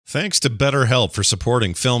Thanks to BetterHelp for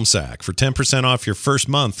supporting FilmSack. For 10% off your first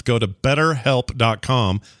month, go to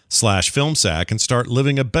betterhelp.com/FilmSack and start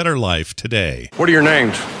living a better life today. What are your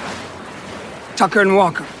names? Tucker and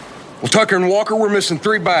Walker. Well, Tucker and Walker, we're missing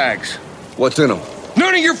 3 bags. What's in them?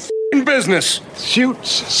 None of your f***ing business.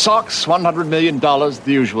 Suits, socks, $100 million, the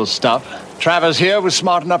usual stuff. Travers here was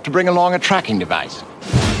smart enough to bring along a tracking device.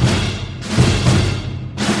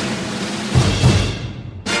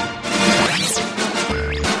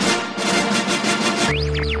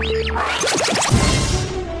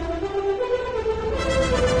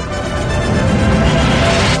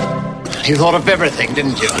 You thought of everything,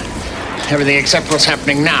 didn't you? Everything except what's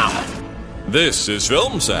happening now. This is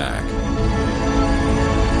FilmSack.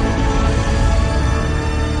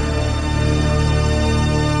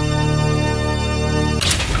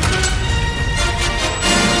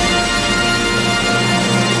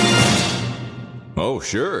 Oh,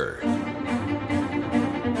 sure.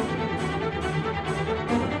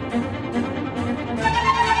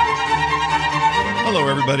 Hello,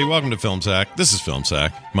 everybody. Welcome to FilmSack. This is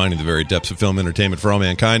FilmSack, mining the very depths of film entertainment for all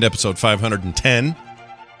mankind, episode 510.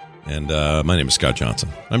 And my name is Scott Johnson.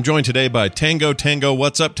 I'm joined today by Tango Tango.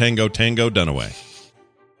 What's up, Tango Tango Dunaway?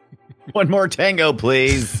 One more tango,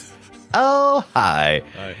 please. Oh, hi.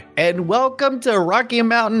 Hi. And welcome to Rocky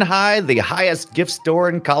Mountain High, the highest gift store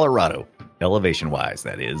in Colorado. Elevation-wise,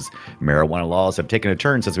 that is. Marijuana laws have taken a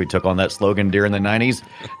turn since we took on that slogan during the 90s.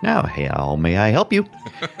 Now, how may I help you?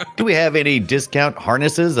 Do we have any discount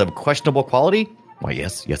harnesses of questionable quality? Why,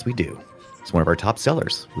 yes, we do. It's one of our top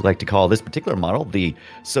sellers. We like to call this particular model the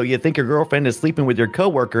 "so you think your girlfriend is sleeping with your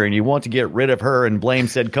coworker and you want to get rid of her and blame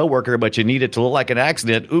said coworker, but you need it to look like an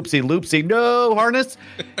accident. Oopsie loopsie, no harness."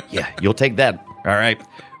 Yeah, you'll take that. All right.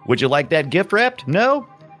 Would you like that gift wrapped? No?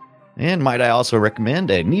 And might I also recommend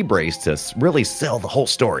a knee brace to really sell the whole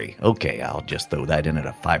story? Okay, I'll just throw that in at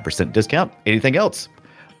a 5% discount. Anything else?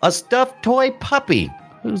 A stuffed toy puppy.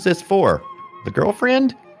 Who's this for? The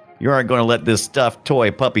girlfriend? You aren't going to let this stuffed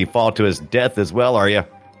toy puppy fall to his death as well, are you?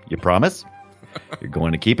 You promise? You're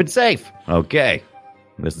going to keep it safe. Okay.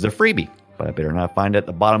 This is a freebie, but I better not find it at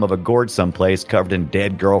the bottom of a gourd someplace covered in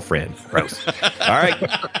dead girlfriend. Gross. All right.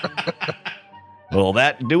 Will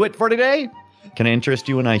that do it for today? Can I interest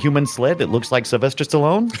you in a human sled that looks like Sylvester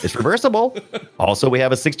Stallone? It's reversible. Also, we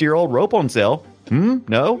have a 60-year-old rope on sale.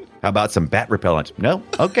 No? How about some bat repellent? No?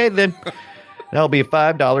 Okay, then. That'll be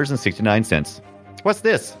 $5.69. What's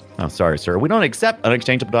this? Oh, sorry, sir. We don't accept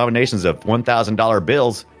unexchangeable denominations of $1,000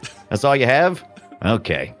 bills. That's all you have?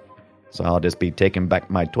 Okay. So I'll just be taking back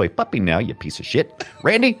my toy puppy now, you piece of shit.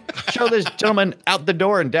 Randy, show this gentleman out the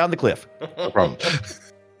door and down the cliff. No problem.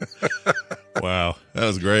 Wow, that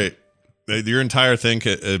was great. Your entire thing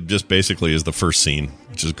just basically is the first scene,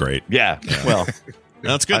 which is great. Yeah. Well,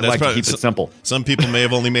 That's good. I That's like to keep it simple. Some people may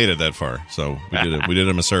have only made it that far, so we did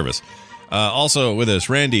him a service. Also with us,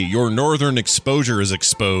 Randy, your northern exposure is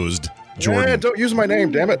exposed. Jordan. Yeah, don't use my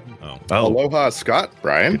name, damn it. Oh. Aloha, Scott.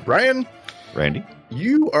 Brian, Randy.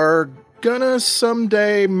 you are gonna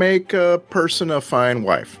someday make a person a fine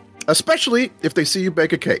wife, especially if they see you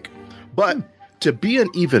bake a cake. But to be an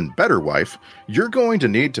even better wife, you're going to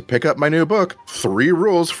need to pick up my new book, 3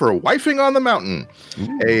 Rules for Wifing on the Mountain.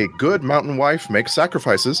 A good mountain wife makes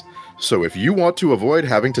sacrifices, so if you want to avoid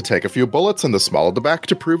having to take a few bullets in the small of the back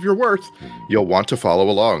to prove your worth, you'll want to follow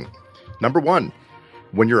along. Number 1,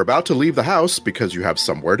 when you're about to leave the house because you have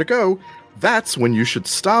somewhere to go, that's when you should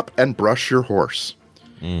stop and brush your horse.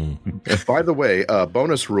 And by the way,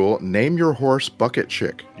 bonus rule, name your horse Bucket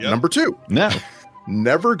Chick. Yep. Number 2. No.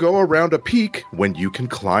 Never go around a peak when you can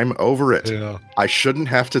climb over it. Yeah. I shouldn't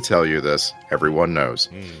have to tell you this. Everyone knows.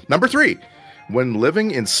 Number 3. When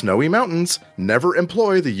living in snowy mountains, never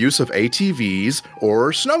employ the use of ATVs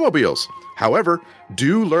or snowmobiles. However,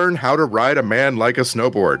 do learn how to ride a man like a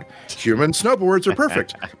snowboard. Human snowboards are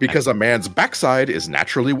perfect because a man's backside is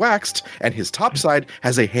naturally waxed and his topside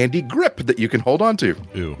has a handy grip that you can hold on to.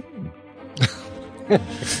 Ew.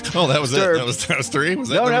 Oh, that was Sir. it. That was 3. Was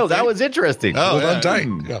that No, number that 3? was interesting. Oh, Hold yeah. on tight.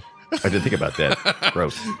 Yeah. I didn't think about that.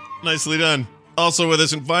 Gross. Nicely done. Also with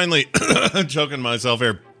us, and finally, choking myself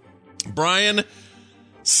here, Brian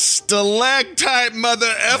Stalactite Mother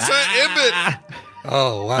Effa Ibbett.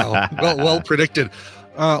 Oh, wow. Well predicted.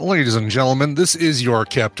 Ladies and gentlemen, this is your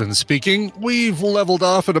captain speaking. We've leveled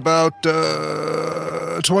off at about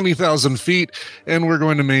 20,000 feet, and we're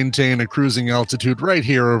going to maintain a cruising altitude right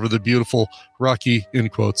here over the beautiful Rocky, in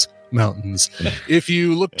quotes, mountains. If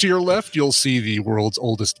you look to your left, you'll see the world's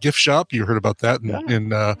oldest gift shop. You heard about that in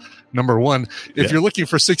number 1. If you're looking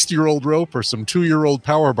for 60-year-old rope or some 2-year-old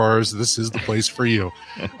power bars, this is the place for you.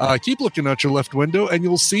 Keep looking out your left window and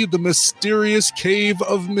you'll see the mysterious Cave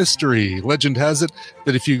of Mystery. Legend has it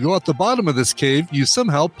that if you go at the bottom of this cave, you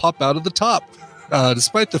somehow pop out of the top.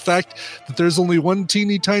 Despite the fact that there's only one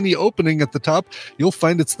teeny tiny opening at the top, you'll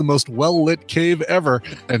find it's the most well-lit cave ever.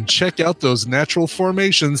 And check out those natural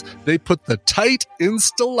formations. They put the tight in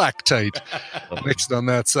stalactite. Next on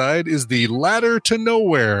that side is the Ladder to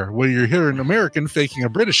Nowhere, where you hear an American faking a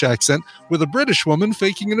British accent with a British woman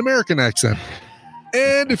faking an American accent.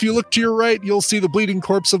 And if you look to your right, you'll see the bleeding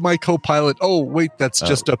corpse of my co-pilot. Oh, wait, that's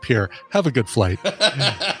just up here. Have a good flight.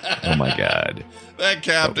 Oh, my God. That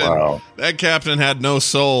captain had no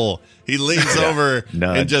soul. He leans over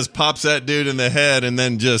and just pops that dude in the head and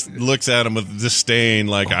then just looks at him with disdain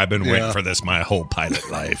like, I've been waiting for this my whole pilot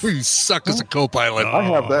life. You suck as a co-pilot. I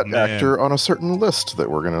have that actor on a certain list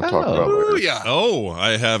that we're going to talk about later. Yeah. Oh,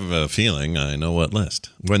 I have a feeling I know what list.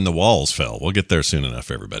 When the Walls Fell. We'll get there soon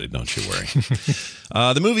enough, everybody. Don't you worry.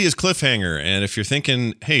 The movie is Cliffhanger, and if you're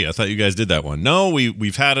thinking, hey, I thought you guys did that one. No,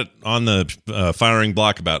 we've had it on the firing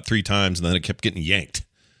block about 3 times, and then it kept getting yanked.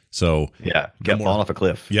 So kept falling off a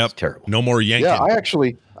cliff. Yep, it's terrible. No more yanking. Yeah, I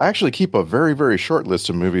actually keep a very, very short list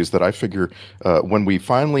of movies that I figure when we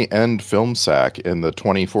finally end Film Sack in the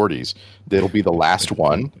 2040s, it'll be the last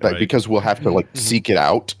one because we'll have to seek it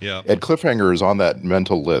out. Yeah. And Cliffhanger is on that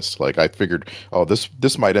mental list. Like I figured,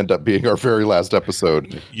 this might end up being our very last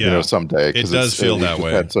episode. Someday. It does feel that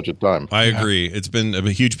way. Had such a time. I agree. It's been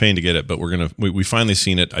a huge pain to get it, but we finally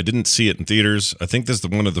seen it. I didn't see it in theaters. I think this is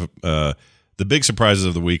one of the big surprises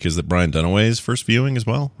of the week is that Brian Dunaway's first viewing as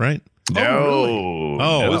well, right? No.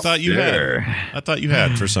 I thought you had. I thought you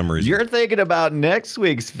had for some reason. You're thinking about next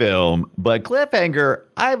week's film, but Cliffhanger,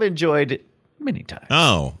 I've enjoyed many times.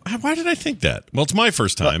 Oh, why did I think that? Well, it's my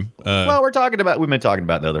first time. Well, we've been talking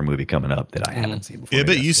about the other movie coming up that I haven't seen before. Yeah,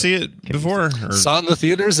 but you see it before? Or? Saw it in the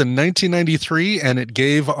theaters in 1993, and it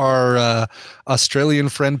gave our Australian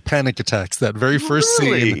friend panic attacks. That very first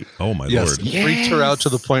scene. Oh, my Lord. Freaked her out to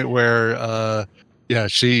the point where,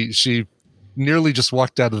 she nearly just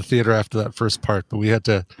walked out of the theater after that first part, but we had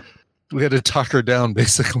to talk her down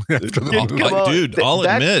basically after the movie. Dude, I'll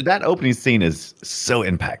admit that opening scene is so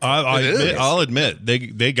impactful. I'll admit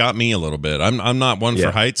they got me a little bit. I'm not one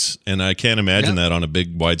for heights, and I can't imagine that on a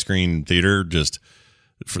big widescreen theater.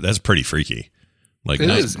 That's pretty freaky. Like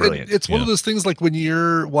it is brilliant. It's one of those things like when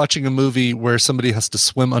you're watching a movie where somebody has to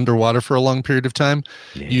swim underwater for a long period of time,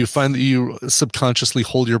 you find that you subconsciously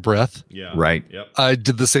hold your breath. Yeah. Right. Yep. I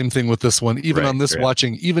did the same thing with this one. Even on this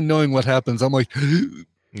watching, even knowing what happens, I'm like,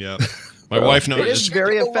 yeah. My wife knows. It is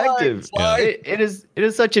very effective. Yeah. It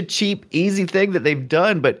is such a cheap, easy thing that they've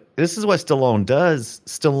done, but this is what Stallone does.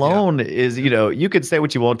 Stallone is, you could say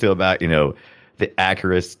what you want to about, the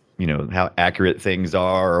accurate, how accurate things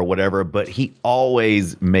are or whatever, but he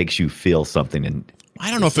always makes you feel something. And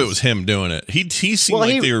I don't know if it was him doing it. He seemed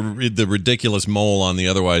like the ridiculous mole on the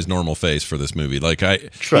otherwise normal face for this movie. Like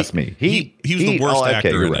trust me, he was the worst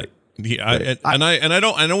actor in it. Right.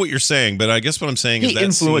 I know what you're saying, but I guess what I'm saying is that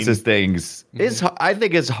influences things. I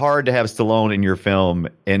think it's hard to have Stallone in your film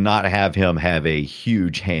and not have him have a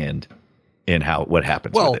huge hand in what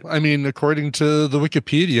happens. Well, with it. I mean, according to the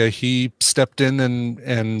Wikipedia, he stepped in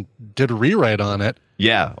and did a rewrite on it.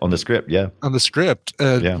 Yeah, on the script. Yeah, on the script,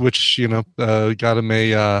 which got him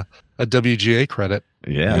a WGA credit.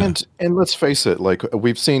 Yeah, and let's face it, like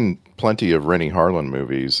we've seen plenty of Rennie Harlan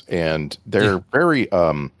movies, and they're very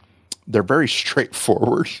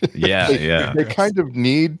straightforward. Yeah, They kind of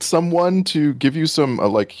need someone to give you some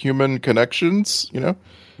human connections,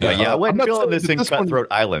 I wasn't feeling this in Cutthroat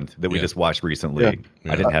Island that we just watched recently. I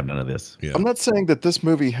didn't have none of this. Yeah. I'm not saying that this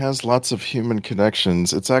movie has lots of human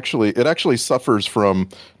connections. It actually suffers from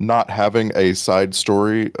not having a side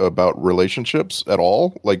story about relationships at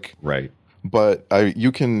all. Right. But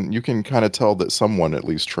you can kind of tell that someone at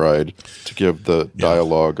least tried to give the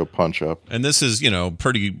dialogue a punch up. And this is,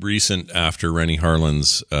 pretty recent after Rennie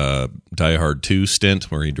Harlan's Die Hard 2 stint,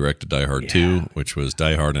 where he directed Die Hard 2, which was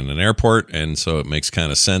Die Hard in an airport. And so it makes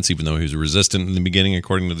kind of sense, even though he was resistant in the beginning,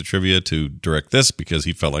 according to the trivia, to direct this because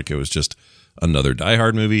he felt like it was just another Die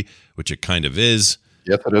Hard movie, which it kind of is.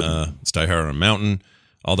 Yes, it is. It's Die Hard on a Mountain.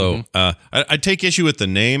 Although I take issue with the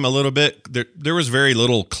name a little bit. There was very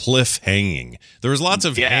little cliff hanging. There was lots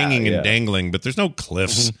of hanging and dangling, but there's no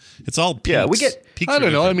cliffs. It's all peaks. Yeah, we get. I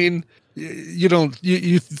don't know. I mean,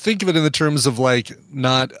 you think of it in the terms of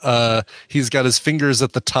not he's got his fingers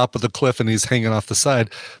at the top of the cliff and he's hanging off the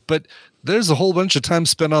side, but there's a whole bunch of time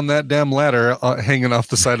spent on that damn ladder hanging off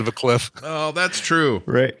the side of a cliff. Oh, that's true.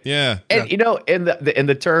 Right. Yeah. And you know, in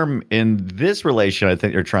the term in this relation, I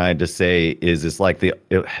think they're trying to say is it's like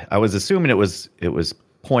I was assuming it was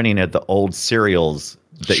pointing at the old serials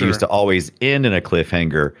that Sure. used to always end in a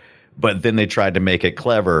cliffhanger, but then they tried to make it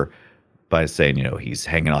clever by saying, you know, he's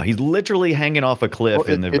literally hanging off a cliff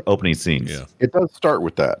in the opening scenes. Yeah. It does start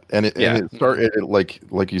with that, and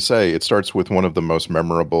like you say, it starts with one of the most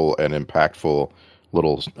memorable and impactful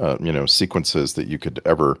little sequences that you could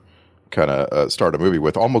ever kind of start a movie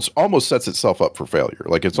with. Almost sets itself up for failure.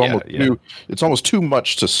 Like it's almost too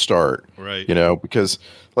much to start, Right. You know, because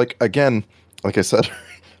like again, like I said.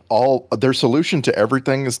 All their solution to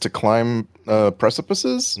everything is to climb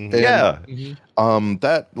precipices. Mm-hmm. And,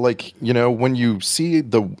 that like when you see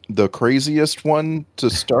the craziest one to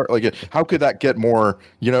start, like how could that get more?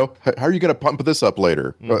 How are you going to pump this up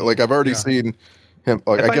later? Mm-hmm. Like I've already seen him.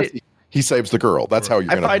 Like I guess he saves the girl. That's how you're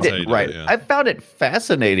going to. I find it right. Yeah. I found it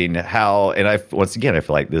fascinating how, and I once again I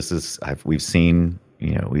feel like we've seen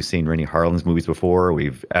Rennie Harlin's movies before.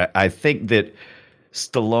 I think that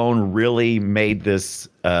Stallone really made this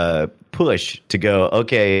push to go,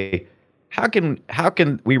 okay, how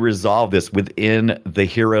can we resolve this within the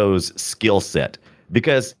hero's skill set?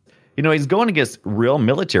 Because he's going against real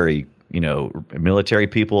military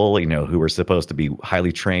people, who are supposed to be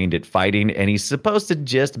highly trained at fighting, and he's supposed to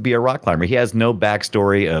just be a rock climber. He has no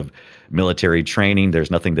backstory of military training.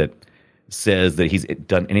 There's nothing that says that he's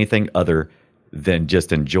done anything other than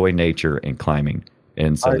just enjoy nature and climbing.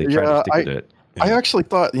 And so they try to stick to it. I actually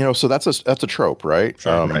thought, so that's a trope, right?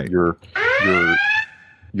 Sure, right.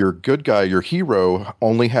 Your good guy, your hero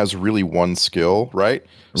only has really one skill, right?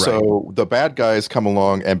 So the bad guys come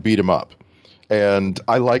along and beat him up. And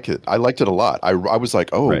I like it. I liked it a lot. I was like,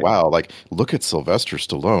 oh, wow. Like, look at Sylvester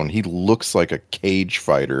Stallone. He looks like a cage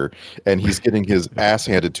fighter, and he's getting his ass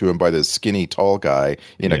handed to him by this skinny, tall guy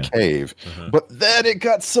in a cave. But then it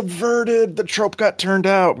got subverted. The trope got turned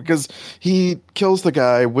out because he kills the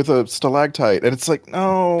guy with a stalactite. And it's like,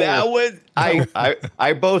 no. That was...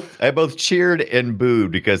 I both cheered and booed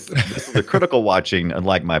because this is a critical watching,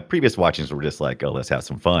 unlike my previous watchings were just like, oh, let's have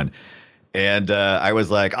some fun. And I was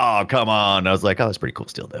like, oh, come on. I was like, oh, that's pretty cool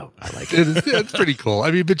still, though. I like it. It's pretty cool.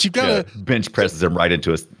 I mean, but you've got to... bench presses him right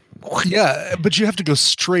into us. Yeah, but you have to go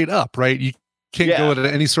straight up, right? You can't go at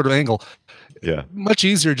any sort of angle. Yeah. Much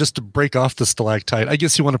easier just to break off the stalactite. I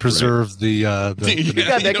guess you want to preserve the You got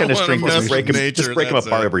that kind of strength. Just break him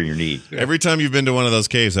apart over your knee. Every time you've been to one of those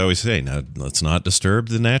caves, I always say, "Now let's not disturb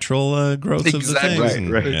the natural growth of the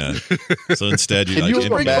things." Right. Yeah. So instead, and you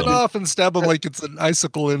break it off and stab him like it's an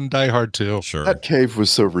icicle in Die Hard 2. Sure. That cave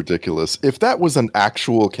was so ridiculous. If that was an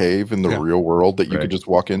actual cave in the real world that you could just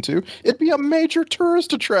walk into, it'd be a major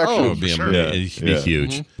tourist attraction. Oh, it'd be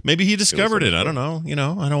huge. Mm-hmm. Maybe he discovered it. I don't know.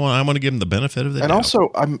 I want to give him the benefit of the doubt. And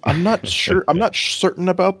also, I'm not sure. I'm not certain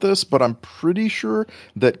about this, but I'm pretty sure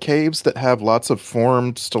that caves that have lots of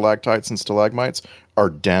formed stalactites and stalagmites are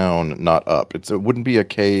down, not up. It wouldn't be a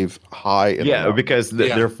cave high. In the mountain. Because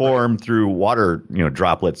they're formed through water,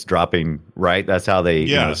 droplets dropping. Right, that's how they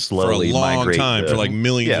slowly for a long migrate time, for like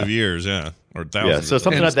millions of years, or thousands. Yeah, so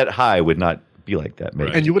something like that high would not be like that,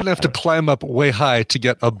 maybe. And you wouldn't have to climb up way high to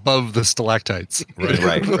get above the stalactites.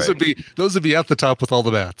 Right. Those would be at the top with all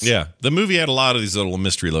the bats. Yeah, the movie had a lot of these little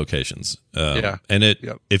mystery locations. And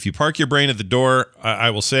Yep. if you park your brain at the door,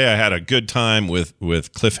 I will say I had a good time with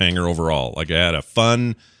Cliffhanger overall. Like I had a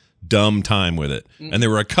fun, dumb time with it. And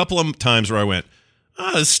there were a couple of times where I went,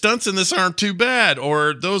 the stunts in this aren't too bad,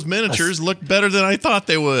 or those miniatures look better than I thought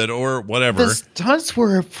they would, or whatever. The stunts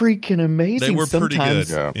were freaking amazing. They were pretty good.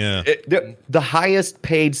 Yeah. The highest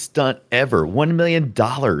paid stunt ever, $1 million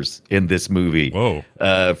in this movie. Whoa!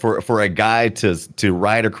 For a guy to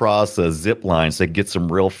ride across a zip line, so get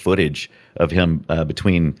some real footage of him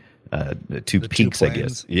between two peaks, I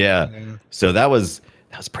guess. Yeah. So that was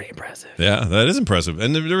pretty impressive. Yeah, that is impressive.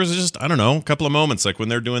 And there was just, I don't know, a couple of moments like when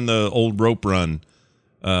they're doing the old rope run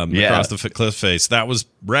across the cliff face. That was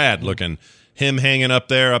rad looking. Him hanging up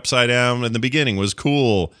there upside down in the beginning was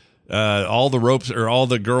cool. All the ropes or all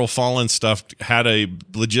the girl falling stuff had a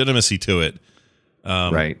legitimacy to it.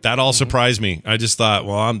 That all surprised me. I just thought,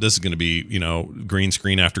 well, this is going to be, green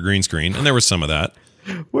screen after green screen. And there was some of that.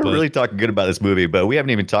 We're really talking good about this movie, but we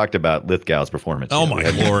haven't even talked about Lithgow's performance. Oh my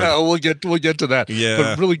Lord. We'll get to that. Yeah.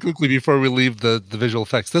 But really quickly before we leave the visual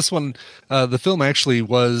effects, this one, the film actually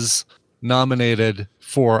was nominated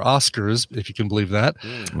for Oscars, if you can believe that.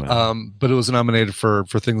 Wow. But it was nominated for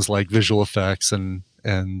things like visual effects and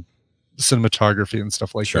cinematography and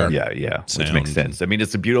stuff like that. Yeah, which Sound. makes sense. I mean,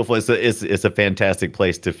 it's a beautiful, it's a fantastic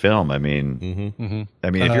place to film. I mean,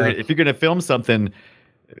 if you're going to film something,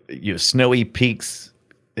 snowy peaks,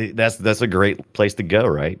 that's a great place to go,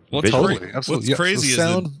 right? Well, Visually. Totally, absolutely. What's crazy is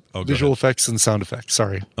sound, go visual ahead. effects, and sound effects.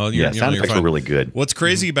 Sorry. Oh, sound effects fine. were really good. What's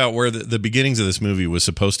crazy about where the beginnings of this movie was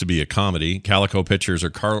supposed to be a comedy, Calico Pictures or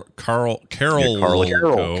Carol Carol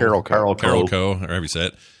Co, or however you say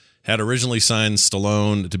it, had originally signed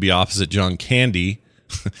Stallone to be opposite John Candy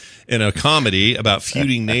in a comedy about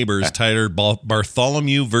feuding neighbors titled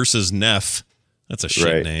Bartholomew versus Neff. That's a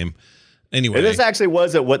shit name. Anyway, this actually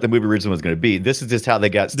wasn't what the movie originally was going to be. This is just how they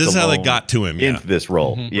got. This is how they got to him into this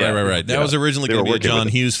role. Yeah, right. That was originally going to be a John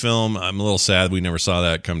Hughes film. I'm a little sad we never saw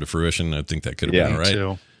that come to fruition. I think that could have been all right.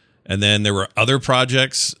 Too. And then there were other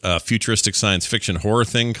projects, a futuristic science fiction horror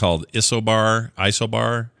thing called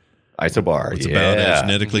Isobar. It's about a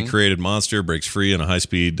genetically created monster breaks free in a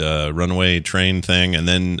high-speed runaway train thing, and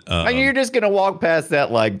then and you're just gonna walk past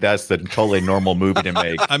that like that's the totally normal movie to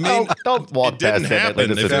make. I mean, don't walk it didn't past that. happen.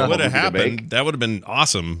 Like If it would have happened, that would have been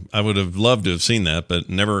awesome. I would have loved to have seen that, but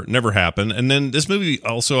never happened. And then this movie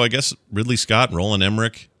also, I guess, Ridley Scott and Roland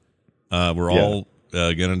Emmerich were all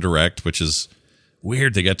going to direct, which is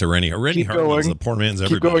weird to get to Rennie. Rennie Harlin's the poor man's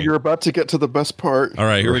everybody. Keep going. You're about to get to the best part. All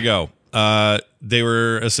right, here we go. They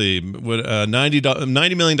were, let's see, with a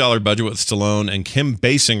 $90 million budget with Stallone and Kim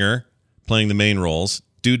Basinger playing the main roles.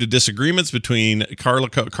 Due to disagreements between Carol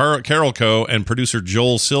Co. and producer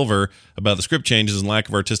Joel Silver about the script changes and lack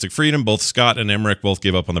of artistic freedom, both Scott and Emmerich both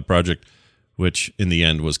gave up on the project, which in the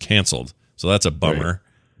end was canceled. So that's a bummer. Right.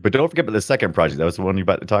 But don't forget about the second project. That was the one you're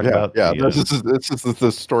about to talk about. Yeah, this is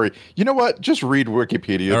the story. You know what? Just read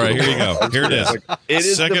Wikipedia. All right, here you go. Here it is. It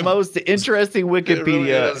is the most interesting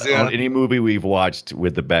Wikipedia on any movie we've watched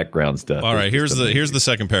with the background stuff. All right, here's the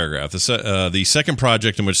second paragraph. The second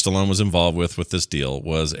project in which Stallone was involved with this deal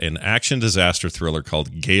was an action disaster thriller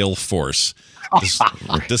called Gale Force,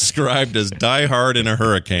 described as Die Hard in a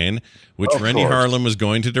Hurricane, which Rennie Harlin was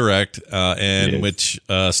going to direct, and which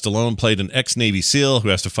Stallone played an ex-Navy SEAL who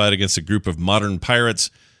has to fight against a group of modern pirates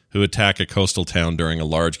who attack a coastal town during a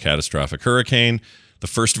large catastrophic hurricane. The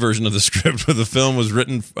first version of the script for the film was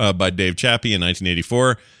written by Dave Chappie in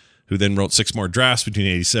 1984, who then wrote 6 more drafts between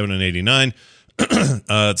 87 and 89.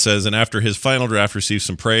 It says, and after his final draft received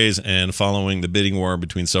some praise and following the bidding war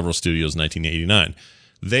between several studios in 1989.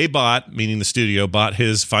 They bought, meaning the studio, bought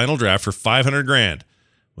his final draft for $500,000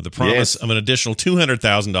 with the promise of an additional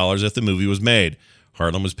 $200,000 if the movie was made.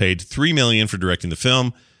 Harlin was paid $3 million for directing the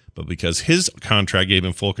film, but because his contract gave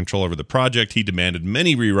him full control over the project, he demanded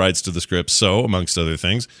many rewrites to the script, so, amongst other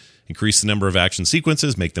things, increase the number of action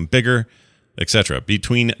sequences, make them bigger, etc.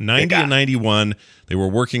 Between 90 and 91, they were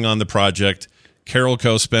working on the project. Carol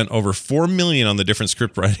Co. spent over $4 million on the different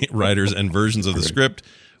script writers and versions of the script.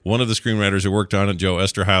 One of the screenwriters who worked on it, Joe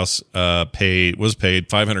Esterhaus, was paid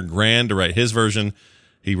 $500,000 to write his version.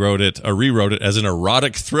 He rewrote it as an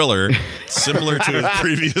erotic thriller, similar to his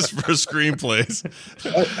previous screenplays.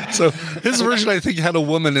 So his version, I think, had a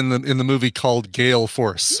woman in the movie called Gale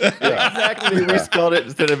Force. Exactly. We spelled it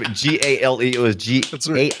instead of Gale, it was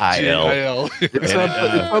Gail. It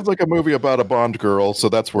sounds like a movie about a Bond girl, so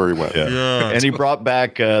that's where he went. Yeah. And he brought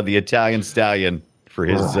back the Italian stallion for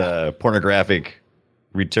his pornographic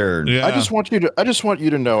return. Yeah. I just want you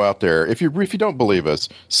to know out there, if you don't believe us,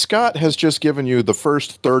 Scott has just given you the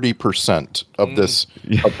first 30% of this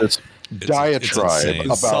diatribe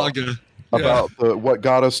about what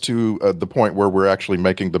got us to the point where we're actually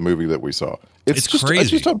making the movie that we saw. It's crazy. It's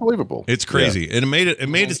just unbelievable. It's crazy. And it made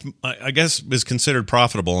it, I guess, is considered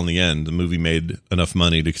profitable in the end. The movie made enough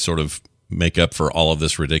money to sort of make up for all of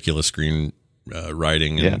this ridiculous screen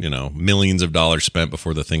writing and millions of dollars spent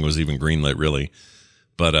before the thing was even greenlit, really.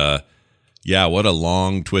 But what a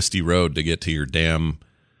long, twisty road to get to your damn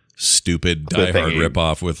stupid Die Hard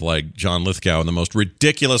ripoff with like John Lithgow in the most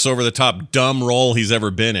ridiculous, over the top, dumb role he's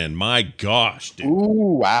ever been in. My gosh, dude!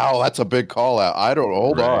 Ooh, wow, that's a big call out. I don't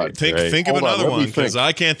hold on. Think of another one, because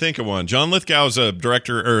I can't think of one. John Lithgow is a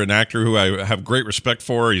director or an actor who I have great respect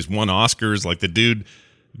for. He's won Oscars. Like the dude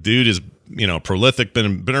is prolific,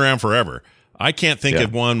 been around forever. I can't think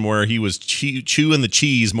of one where he was chewing the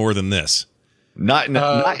cheese more than this. Not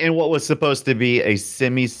in what was supposed to be a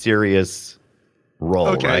semi-serious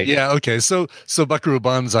role, right? Yeah, okay. So Buckaroo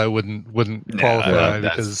Banzai wouldn't qualify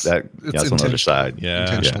because it's on the other side.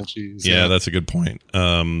 Intentional cheese. Yeah, that's a good point.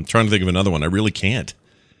 Trying to think of another one. I really can't.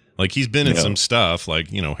 Like he's been in some stuff, like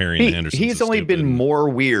Harry and Anderson. He's only been more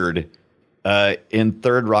weird in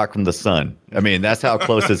Third Rock from the Sun. I mean, that's how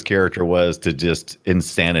close his character was to just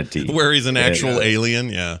insanity. Where he's an actual alien.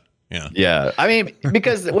 Yeah. Yeah. Yeah. I mean,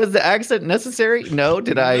 because was the accent necessary? No.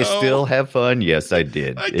 Did I No. still have fun? Yes, I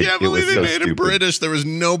did. I can't believe they made him British. There was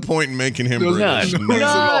no point in making him British. None. No.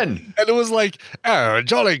 None. And it was like, oh,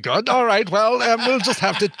 jolly good. All right, well, we'll just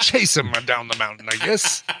have to chase him down the mountain, I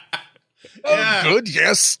guess. Yeah. Oh, good,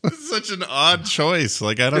 yes. It's such an odd choice.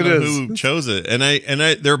 Like I don't It know is. who chose it. And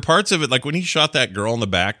I there are parts of it like when he shot that girl in the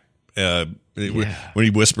back. When he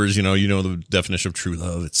whispers, you know the definition of true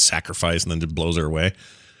love, it's sacrifice, and then just blows her away.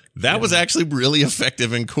 That was actually really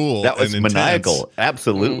effective and cool. That was and intense. maniacal.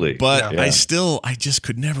 Absolutely. But Yeah. I just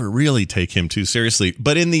could never really take him too seriously.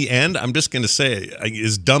 But in the end, I'm just going to say,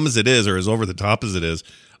 as dumb as it is, or as over the top as it is,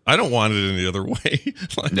 I don't want it any other way.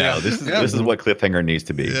 Like, No, this is what Cliffhanger needs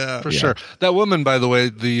to be. Yeah. For sure. That woman, by the way,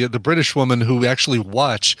 the British woman who we actually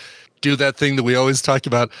watch do that thing that we always talk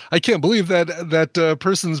about. I can't believe that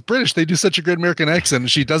person's British. They do such a great American accent.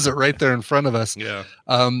 She does it right there in front of us. Yeah.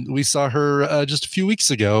 We saw her just a few weeks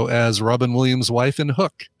ago as Robin Williams' wife in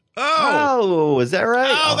Hook. Oh, is that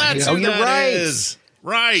right? Oh, that's who you're that right. is.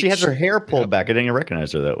 Right. She has her hair pulled back. I didn't even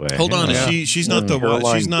recognize her that way. Hold on, Yeah. she's not the one.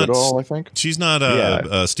 Caroline She's not. Goodall, I think. She's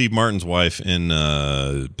not Steve Martin's wife in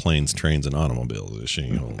Planes, Trains, and Automobiles, is she?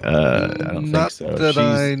 I don't Not think so. that She's-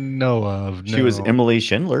 I know of. She was no. Emily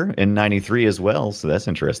Schindler in '93 as well, so that's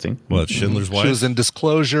interesting. What, Schindler's Wife? She was in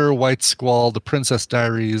Disclosure, White Squall, The Princess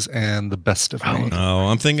Diaries, and The Best of Me. Oh,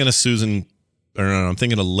 I'm thinking of Susan. Or no, I'm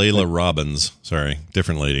thinking of Layla Robbins. Sorry,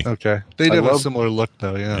 different lady. Okay. They did have a love- similar look,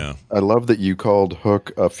 though, yeah. Yeah. I love that you called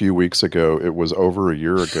Hook a few weeks ago. It was over a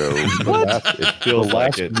year ago. It feels The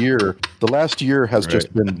like last it. year, the last year has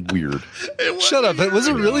just been weird. Shut up. Was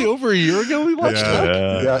it really over a year ago we watched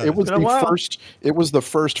that? Yeah, it was been a while. It was the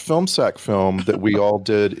first film sack film that we all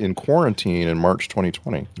did in quarantine in March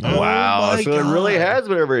 2020. Wow, my so it really God. has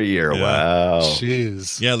been over a year. Yeah. Wow.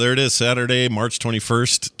 Jeez. Yeah, there it is. Saturday, March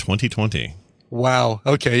 21st, 2020. Wow.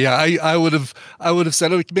 Okay. Yeah. I would have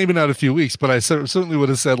said maybe not a few weeks, but I certainly would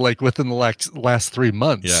have said like within the last 3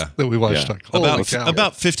 months Yeah. that we watched. Yeah. Like, holy cow.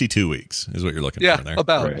 About 52 weeks is what you're looking yeah, for there.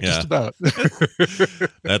 about Right. just Yeah. about.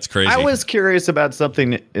 That's crazy. I was curious about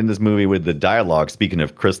something in this movie with the dialogue. Speaking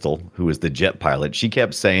of Crystal, who was the jet pilot, she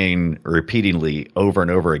kept saying repeatedly over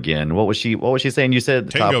and over again. What was she saying? You said at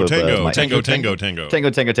the Tango, top of tango, my- tango, tango, tango. Tango,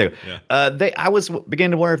 tango, tango. Yeah. I was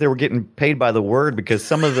beginning to wonder if they were getting paid by the word because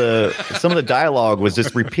some of the dialogue was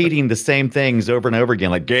just repeating the same things over and over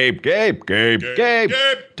again, like Gabe, Gabe, Gabe, Gabe,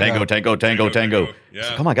 tango, tango, tango, tango. Yeah. It's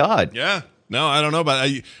like, oh my God, Yeah. No, I don't know about.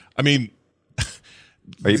 I mean,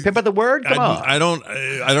 are you pimped by the word? Come on. I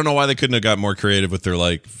don't know why they couldn't have got more creative with their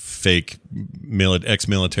like fake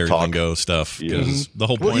ex-military Talk. lingo stuff. Yeah. Because the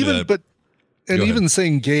whole Well, point even of that. Go ahead. even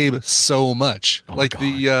saying Gabe so much, like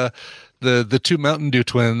the two Mountain Dew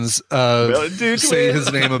twins Mountain Dew say twins.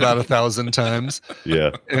 his name about 1,000 times,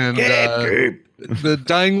 Yeah. and Gabe. the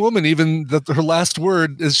dying woman, even her last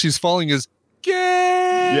word as she's falling is Gabe.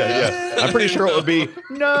 Yeah. I'm pretty sure it would be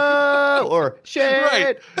no or shit.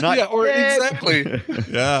 Right. Not Yeah, or Gabe. exactly.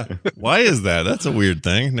 Yeah. Why is that? That's a weird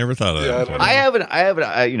thing. Never thought of that. Yeah, I before. don't I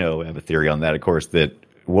have a theory on that, of course, that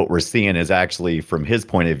what we're seeing is actually from his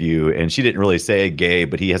point of view, and she didn't really say gay,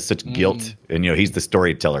 but he has such guilt, and he's the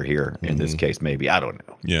storyteller here in this case. Maybe I don't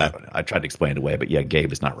know. Yeah. I don't know. I tried to explain it away, but yeah,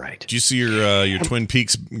 Gabe is not right. Did you see your Twin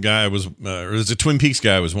Peaks guy was, or was it Twin Peaks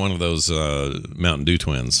guy was one of those Mountain Dew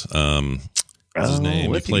twins? What's his name? He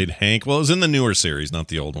what's he? played Hank. Well, it was in the newer series, not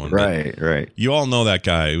the old one. but Right. You all know that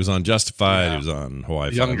guy. He was on Justified. He was on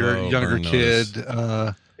Hawaii Younger Five-O, Burn kid.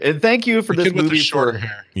 Notice. And thank you for The this kid with the movie shorter for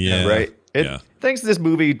hair. Yeah. right. And Yeah. thanks to this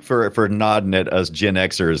movie for nodding at us Gen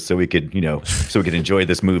Xers so we could enjoy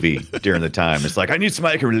this movie during the time. It's like I need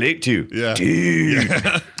somebody I can relate to. Yeah. Dude.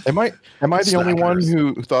 Am I the only one Slackers.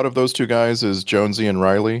 who thought of those two guys as Jonesy and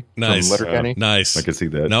Riley Nice. from Letterkenny? Nice. I could see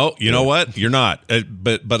that. No, you know what? You're not.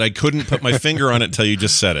 But I couldn't put my finger on it until you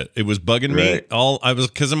just said it. It was bugging me. Right.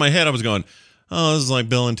 Because in my head I was going, oh, this is like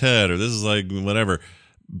Bill and Ted, or this is like whatever.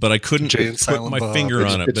 But I couldn't Jay and put Silent my Bob. finger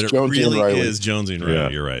on it. It's But it Jonesy and really Riley. is Jonesy and Riley. Yeah.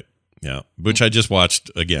 You're right. Yeah. Which I just watched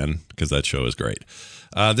again because that show is great.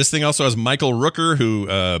 This thing also has Michael Rooker, who,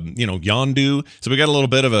 Yondu. So we got a little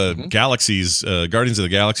bit of a Guardians of the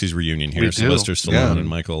Galaxies reunion here. We do. Sylvester Stallone Yeah. and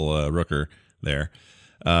Michael Rooker there.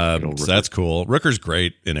 So that's cool. Rooker's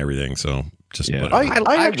great in everything. So just Yeah. whatever.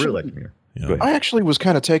 I actually- really like him here. Yeah. Go ahead. I actually was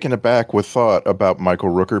kind of taken aback with thought about Michael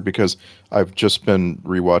Rooker because I've just been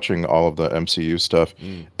rewatching all of the MCU stuff,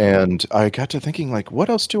 and I got to thinking, like, what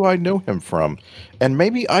else do I know him from? And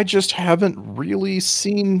maybe I just haven't really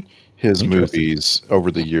seen his Interesting. movies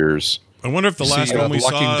over the years. I wonder if the last one we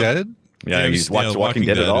Walking saw. Dead. Yeah, have he's you- watched Walking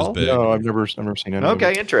Dead at is all? big. No, I've never seen any. Okay,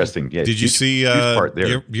 of it. interesting. Yeah, Did you see? part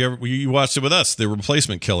there. You watched it with us. The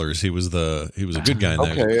Replacement Killers. He was a good guy in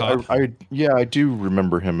there. He was a Okay, cop. I do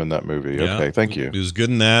remember him in that movie. Yeah. Okay, thank you. He was good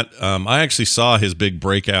in that. I actually saw his big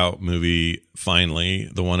breakout movie. Finally,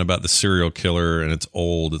 the one about the serial killer, and it's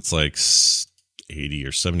old. It's like 80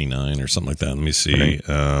 or 79 or something like that. Let me see.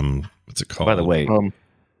 What's it called? By the way,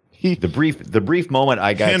 the brief moment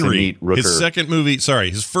I got to Henry. meet Rooker. His second movie.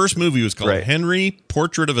 Sorry, his first movie was called Right. Henry: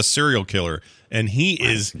 Portrait of a Serial Killer, and he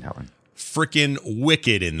is freaking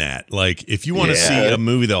wicked in that. Like, if you want to see a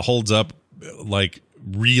movie that holds up, like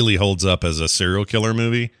really holds up as a serial killer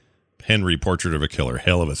movie, Henry: Portrait of a Killer,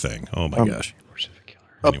 hell of a thing. Oh my gosh.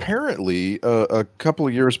 Apparently, a couple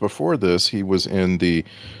of years before this, he was in the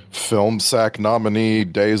Film Sack nominee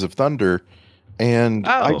Days of Thunder, and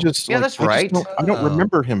I just that's right. I don't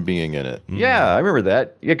remember him being in it. Yeah, I remember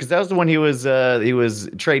that. Yeah, because that was the one he was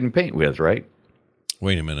trading paint with, right?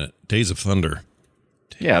 Wait a minute, Days of Thunder.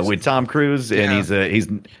 Yeah, with Tom Cruise, and he's a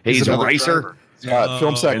another racer. driver.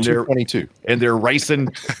 Film Sack and they're- 222. And they're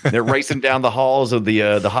racing down the halls of the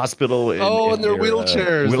hospital. And their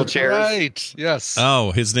wheelchairs. Wheelchairs. Right. Yes.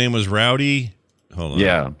 Oh, his name was Rowdy. Hold on.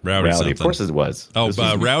 Yeah, Rowdy. Something. Of course it was. Oh, This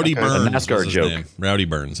was Rowdy a Burns. NASCAR was his joke. name. Rowdy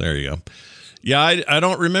Burns. There you go. Yeah, I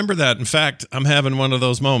don't remember that. In fact, I'm having one of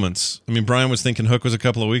those moments. I mean, Brian was thinking Hook was a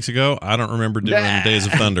couple of weeks ago. I don't remember doing Days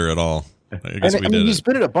of Thunder at all. I guess we did he's it.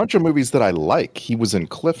 been in a bunch of movies that I like. He was in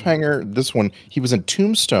Cliffhanger. This one, he was in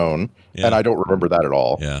Tombstone, and I don't remember that at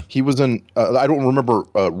all. Yeah. He was in. I don't remember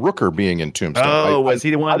Rooker being in Tombstone. Oh, was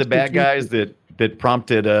he one of the bad guys that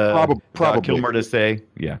prompted Probably. Kilmer to say?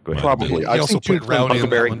 Yeah, go ahead. Probably. He I've also seen put Rowdy in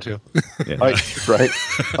that Huckleberry. one too. right.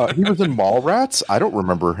 He was in Mallrats. I don't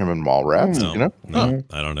remember him in Mallrats. No, You know, no,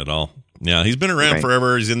 I don't at all. Yeah, he's been around Right.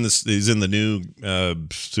 forever. He's in this. He's in the new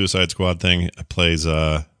Suicide Squad thing. Plays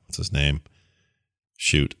what's his name?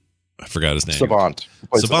 Shoot, I forgot his name. Savant. He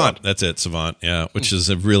plays Savant. That's it. Savant. Yeah, which is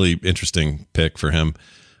a really interesting pick for him.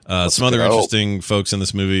 Some other interesting folks in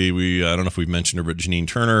this movie. I don't know if we've mentioned her, but Janine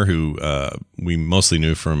Turner, who we mostly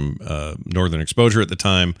knew from Northern Exposure at the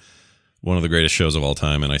time, one of the greatest shows of all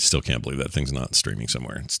time, and I still can't believe that thing's not streaming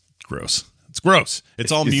somewhere. It's gross. It's gross.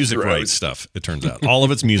 It's all music rights stuff. It turns out all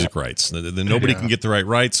of it's music rights. Nobody can get the right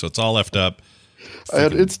rights, so it's all effed up.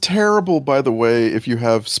 And it's terrible, by the way, if you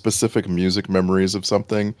have specific music memories of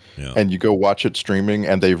something and you go watch it streaming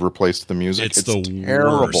and they've replaced the music. It's the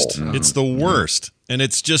worst. It's the worst. And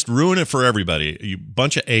it's just ruin it for everybody. You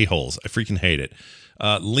bunch of a-holes. I freaking hate it.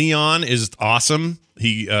 Leon is awesome.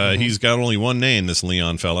 He's got only one name, this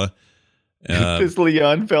Leon fella. This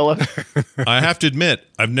Leon fella. I have to admit,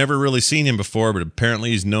 I've never really seen him before, but apparently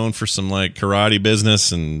he's known for some like karate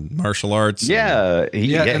business and martial arts. Yeah,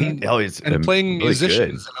 he's and playing really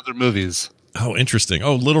musicians in other movies. Oh, interesting.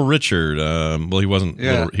 Oh, Little Richard. Well, he wasn't.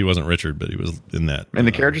 Yeah. He wasn't Richard, but he was in that. And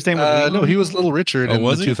the character's name was No, he was Little Richard in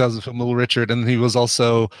was the he? 2000 film Little Richard, and he was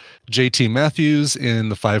also J.T. Matthews in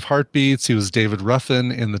The Five Heartbeats. He was David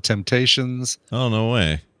Ruffin in The Temptations. Oh, no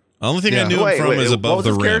way. The only thing I Yeah. knew him from is what Above was the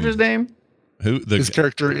his Rim. character's name? Who? His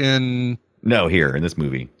character in No, here in this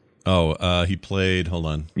movie. He played. Hold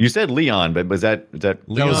on. You said Leon, but was that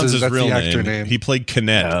Leon's his that's real the actor name. name. He played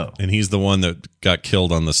Kinnett, Oh. and he's the one that got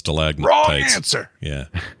killed on the stalagmites. Wrong answer. Yeah.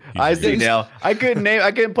 I see now. I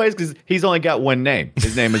couldn't place because he's only got one name.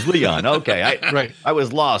 His name is Leon. Okay, Right. I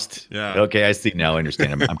was lost. Yeah. Okay, I see now. I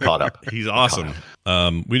understand. I'm caught up. He's awesome.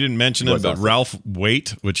 We didn't mention He him, was but awesome. Ralph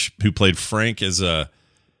Waite, who played Frank, is a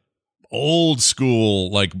old school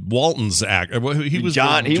like Walton's actor. He was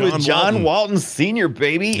John Walton Sr.,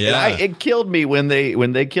 baby. Yeah. And it killed me when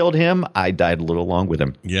they killed him. I died a little along with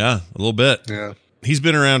him. Yeah, a little bit. Yeah. He's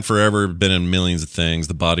been around forever. Been in millions of things.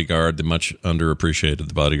 The Bodyguard, the much underappreciated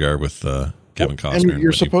The Bodyguard with Kevin Costner. And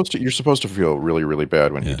you're supposed to feel really, really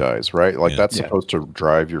bad when he dies, right? Like that's supposed to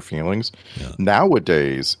drive your feelings. Yeah.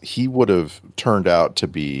 Nowadays, he would have turned out to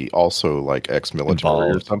be also like ex-military or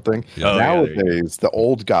Involved. something. Yeah. Nowadays, the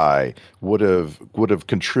old guy would have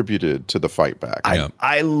contributed to the fight back.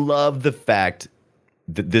 I love the fact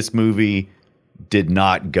that this movie did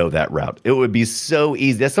not go that route. It would be so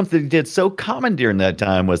easy. That's something that did so common during that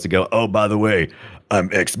time was to go, oh, by the way, I'm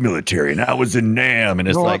ex-military and I was in NAM. And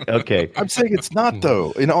it's No, like, okay. I'm saying it's not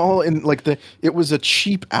though. It was a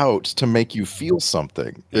cheap out to make you feel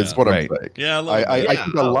something. Is what right. I'm saying. Yeah, a little I bit.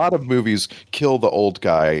 think a lot of movies kill the old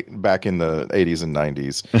guy back in the 80s and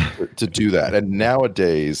 90s to do that, and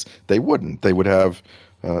nowadays they wouldn't. They would have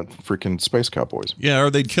freaking space cowboys. Yeah, or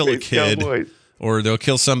they'd kill a Space kid. Cowboys. Or they'll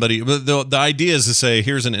kill somebody. But the idea is to say,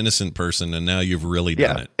 here's an innocent person, and now you've really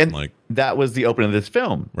done it. And like that was the opening of this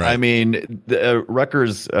film. Right. I mean,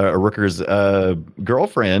 Rooker's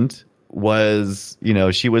girlfriend was,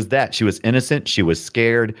 she was that. She was innocent. She was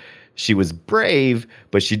scared. She was brave,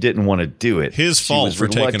 but she didn't want to do it. His fault for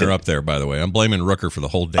taking her up there, by the way. I'm blaming Rooker for the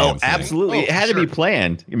whole damn thing. Absolutely. It had to be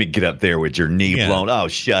planned. Get up there with your knee blown. Oh,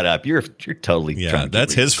 shut up. You're totally trying to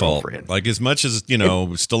that's his fault. Like, as much as,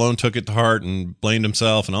 Stallone took it to heart and blamed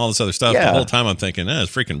himself and all this other stuff, the whole time I'm thinking, it's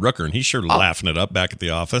freaking Rooker, and he's sure laughing it up back at the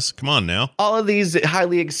office. Come on now. All of these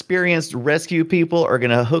highly experienced rescue people are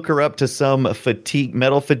going to hook her up to some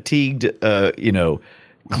metal fatigued,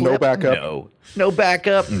 No backup. No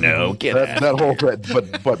backup. No, get that whole.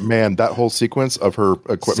 But man, that whole sequence of her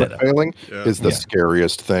equipment failing is the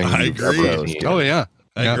scariest thing you've ever seen. Oh yeah,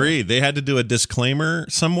 I agree. They had to do a disclaimer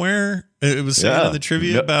somewhere. It was saying in the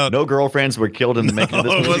trivia about no girlfriends were killed in the making of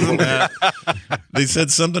this movie. It wasn't that. They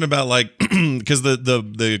said something about because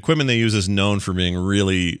the equipment they use is known for being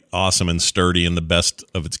really awesome and sturdy and the best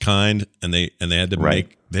of its kind, and they had to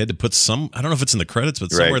they had to put some. I don't know if it's in the credits, but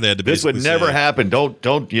somewhere they had to. This would never happen.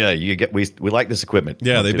 Don't. Yeah, we like this equipment.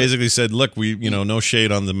 Yeah, they basically said, look, we no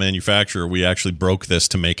shade on the manufacturer. We actually broke this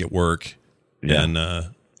to make it work. Yeah. And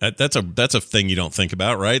that's a thing you don't think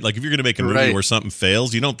about, right? Like, if you're going to make a movie where something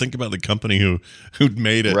fails, you don't think about the company who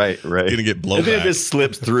made it. Right. Going to get blowback. If it just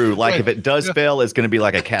slips through, if it does fail, it's going to be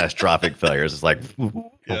like a catastrophic failure. It's like,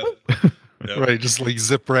 right, just like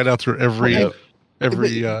zip right out through every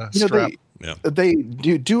strap. They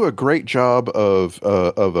do a great job of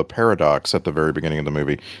a paradox at the very beginning of the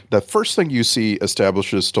movie. The first thing you see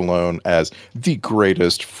establishes Stallone as the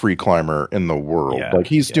greatest free climber in the world.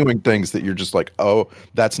 He's doing things that you're just like, oh,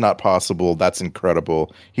 that's not possible. That's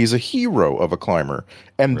incredible. He's a hero of a climber.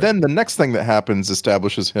 And then the next thing that happens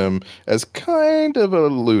establishes him as kind of a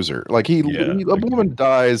loser. A woman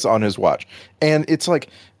dies on his watch. And it's like,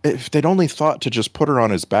 if they'd only thought to just put her on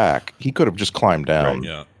his back, he could have just climbed down. Right,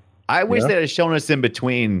 yeah. I wish they had shown us in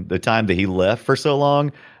between the time that he left for so long.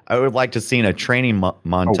 I would like to see a training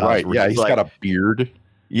montage. Oh, right. Yeah, he's got a beard.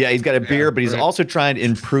 Yeah, he's got a beard, but he's also trying to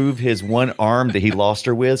improve his one arm that he lost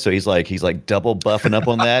her with. So he's like double buffing up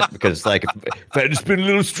on that because it's like, if I had just been a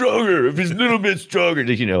little stronger, if he's a little bit stronger,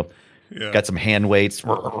 got some hand weights.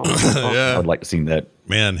 I would like to see that.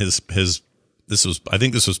 Man, I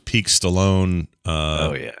think this was peak Stallone.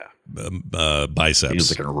 Biceps. He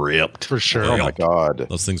was looking ripped for sure. Oh my god,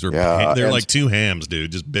 those things were they're like two hams,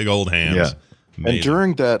 dude, just big old hams. Yeah. And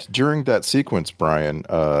during that sequence, Brian,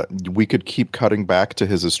 we could keep cutting back to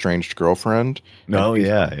his estranged girlfriend. Oh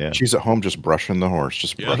yeah. She's at home just brushing the horse,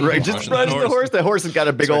 just brushing the horse. The horse has got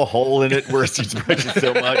a big old hole in it where she's brushing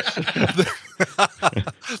so much.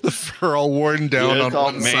 The fur all worn down on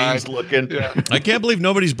one side. Looking. Yeah. I can't believe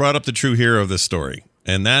nobody's brought up the true hero of this story.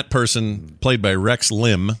 And that person, played by Rex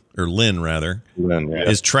Lynn,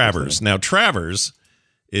 is Travers. Now, Travers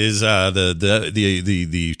is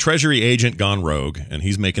the Treasury agent gone rogue, and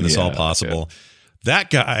he's making this all possible. Yeah. That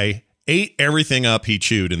guy ate everything up he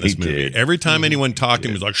chewed in this movie. Every time anyone talked to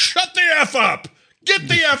him, he was like, "Shut the F up! Get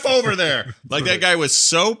the F over there!" Like, that guy was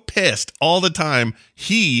so pissed all the time.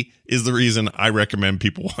 He is the reason I recommend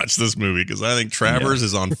people watch this movie, because I think Travers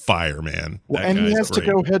is on fire, man. And he has to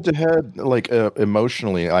go head to head,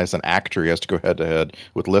 emotionally, as an actor, he has to go head to head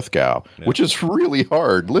with Lithgow, which is really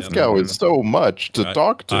hard. Lithgow is so much to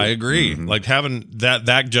talk to. I agree. Like, having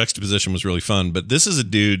that juxtaposition was really fun. But this is a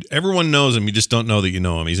dude, everyone knows him. You just don't know that you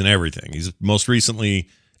know him. He's in everything. He's most recently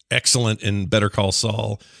excellent in Better Call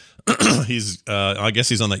Saul. He's I guess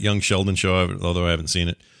he's on that Young Sheldon show, although I haven't seen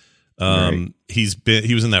it.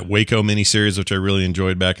 He was in that Waco miniseries, which I really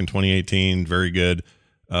enjoyed back in 2018. Very good.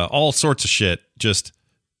 All sorts of shit. Just,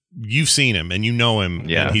 you've seen him and you know him.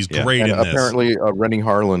 Yeah, and he's great in this. Apparently a Rennie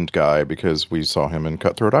Harland guy, because we saw him in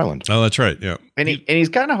Cutthroat Island. Oh, that's right. Yeah, and he's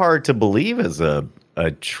kind of hard to believe as a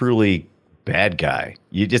truly bad guy.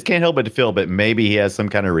 You just can't help but to feel, but maybe he has some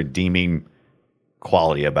kind of redeeming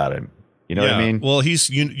quality about him. You know what I mean? Well,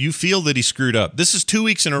 you feel that he screwed up. This is 2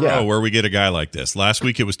 weeks in a row where we get a guy like this. Last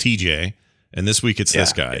week it was TJ, and this week it's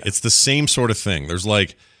this guy. Yeah. It's the same sort of thing. There's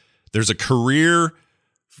a career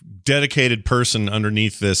dedicated person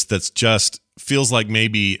underneath this that's just feels like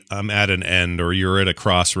maybe I'm at an end, or you're at a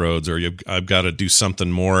crossroads, or I've got to do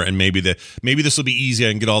something more, and maybe this will be easy.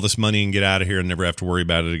 I can get all this money and get out of here and never have to worry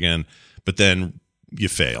about it again. But then you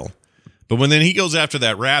fail. But when then he goes after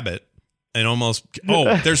that rabbit. And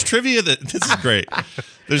there's trivia that this is great.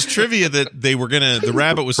 There's trivia that the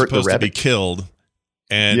rabbit was supposed to be killed,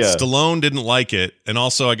 and Stallone didn't like it. And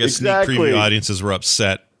also, I guess sneak preview audiences were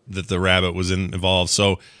upset that the rabbit was involved.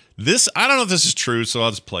 So I don't know if this is true, so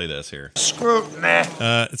I'll just play this here. Scrutiny.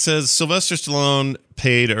 It says Sylvester Stallone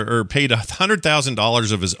paid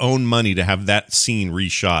 $100,000 of his own money to have that scene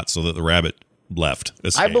reshot so that the rabbit left. I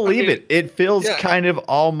escape. believe it. It feels kind of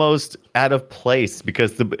almost out of place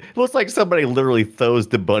because it looks like somebody literally throws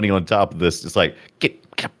the bunny on top of this. It's like, get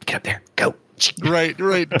up there, go. Right.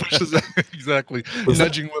 Pushes exactly.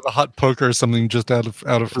 Nudging with a hot poker or something just out of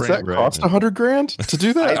Does frame. that cost $100,000 to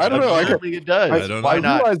do that? I don't know. I don't think it does. I don't know. Why I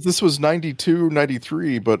not? realized this was 92,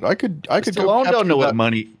 93, but I could go Stallone capture don't know that. what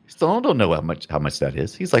money. Stallone don't know how much that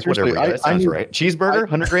is. He's like, Seriously, whatever. Yeah, that I sounds need- right. Cheeseburger,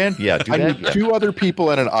 $100,000. Yeah, do I that. need 2 other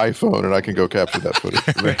people and an iPhone, and I can go capture that footage.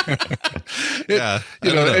 Yeah,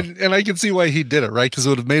 You know, and I can see why he did it, right? Because it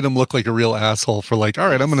would have made him look like a real asshole for like, all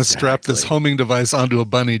right, I'm going to strap this homing device onto a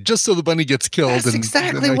bunny just so the bunny gets killed. That's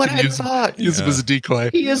exactly what I thought. Use him as a decoy.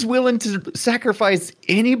 He is willing to sacrifice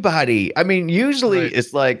anybody. I mean, usually Right.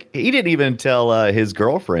 it's like he didn't even tell his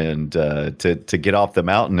girlfriend to get off the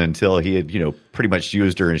mountain until he had, pretty much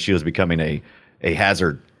used her and she was becoming a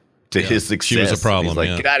hazard to his success. She was a problem, He's like,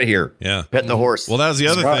 yeah. get out of here. Yeah. Pet the horse. Well, that's the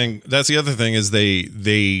other thing. That's the other thing is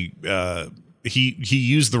he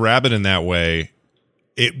used the rabbit in that way.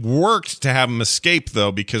 It worked to have him escape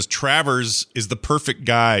though, because Travers is the perfect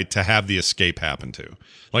guy to have the escape happen to.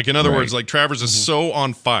 Like in other words, like Travers is so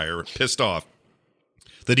on fire, pissed off,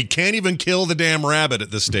 that he can't even kill the damn rabbit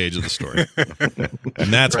at this stage of the story.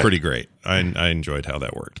 And that's pretty great. I enjoyed how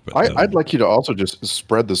that worked. But I'd like you to also just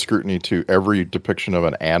spread the scrutiny to every depiction of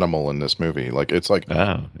an animal in this movie. Like it's like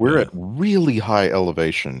we're at really high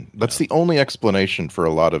elevation. That's the only explanation for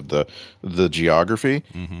a lot of the geography.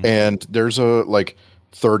 And there's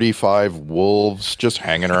 35 wolves just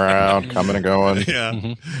hanging around, coming and going.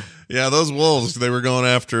 yeah. Yeah, those wolves, they were going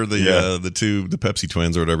after the Pepsi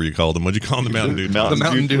twins or whatever you called them. What'd you call them? The Mountain Dew twins. The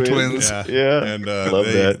Mountain Dew twins. Yeah. And Love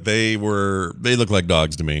that. they look like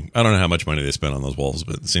dogs to me. I don't know how much money they spent on those wolves,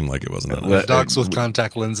 but it seemed like it wasn't enough. Dogs with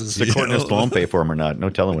contact lenses. The Courtney Stallone pay for him or not? No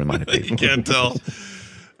telling what it might be. You can't tell.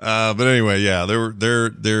 But anyway, yeah,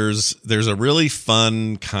 there's a really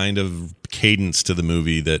fun kind of cadence to the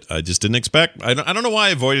movie that I just didn't expect. I don't know why I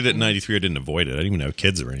avoided it in '93. I didn't avoid it. I didn't even have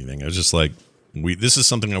kids or anything. I was just like, this is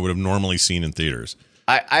something I would have normally seen in theaters.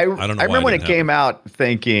 I don't know. I remember when it came out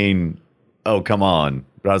thinking, oh, come on.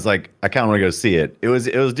 But I was like, I kind of want to go see it. It was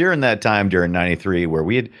during that time, during '93,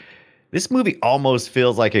 where this movie almost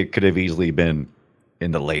feels like it could have easily been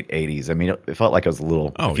in the late '80s. I mean, it felt like it was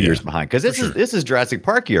a few years behind, because this is Jurassic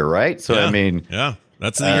Park year, right? So Yeah. I mean, yeah,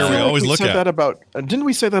 that's the year we always look said at. that about. Didn't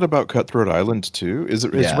we say that about Cutthroat Island too? Is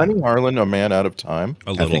Yeah. Rennie Harlan a man out of time?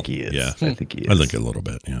 A little. I think he is. Yeah, I think he is. I think a little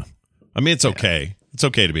bit. Yeah. I mean, it's okay. It's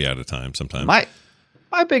okay to be out of time sometimes.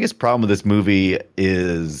 My biggest problem with this movie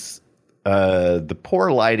is the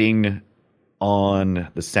poor lighting on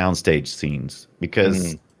the soundstage scenes,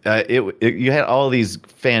 because you had all these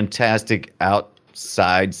fantastic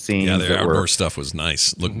outside scenes yeah, the that outdoor were stuff was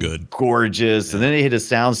nice. Looked good. gorgeous, and then they hit a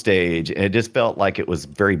soundstage, and it just felt like it was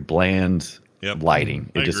very bland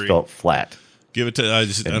lighting. It I just agree. felt flat. Give it to. I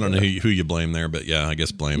don't know who you blame there, but yeah, I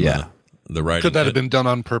guess blame the writing. Could that have been done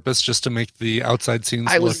on purpose just to make the outside scenes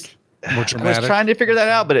look more I dramatic? was trying to figure that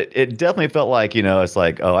out, but it definitely felt like, it's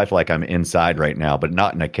like, oh, I feel like I'm inside right now, but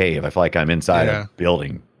not in a cave. I feel like I'm inside a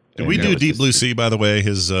building. Did we do Deep Blue Sea, by the way?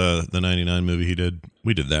 His the '99 movie he did.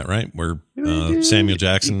 We did that, right? Where Samuel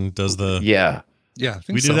Jackson does the Yeah. Yeah, I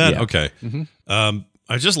think we so. did that. Yeah. Okay.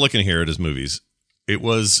 I was just looking here at his movies. It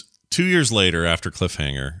was 2 years later, after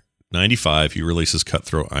Cliffhanger, '95. He releases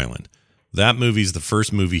Cutthroat Island. That movie's the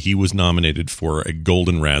first movie he was nominated for a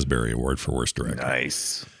Golden Raspberry Award for Worst Director.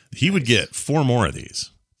 Nice. He would get 4 more of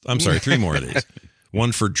these. I'm sorry, 3 more of these.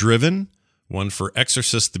 One for Driven, one for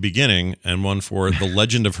Exorcist: The Beginning, and one for The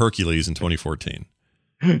Legend of Hercules in 2014.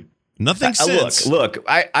 Nothing since. Look.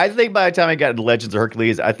 I think by the time I got into Legends of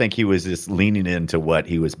Hercules, I think he was just leaning into what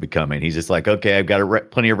he was becoming. He's just like, okay, I've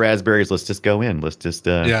got plenty of raspberries. Let's just go in. Let's just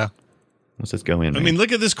go in. I mean,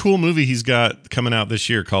 look at this cool movie he's got coming out this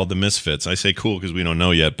year called The Misfits. I say cool because we don't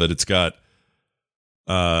know yet, but it's got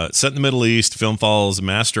set in the Middle East. Film follows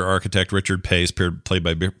master architect Richard Pace, played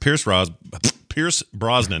by Pierce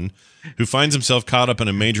Brosnan, who finds himself caught up in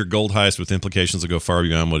a major gold heist with implications that go far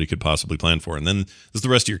beyond what he could possibly plan for. And then this is the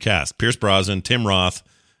rest of your cast: Pierce Brosnan, Tim Roth,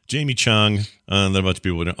 Jamie Chung, and then a bunch of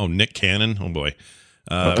people. Oh, Nick Cannon. Oh boy.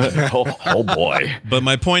 oh boy. But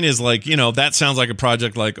my point is, like, that sounds like a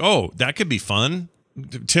project like, oh, that could be fun.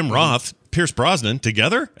 Tim Roth, Pierce Brosnan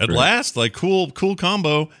together at last, like cool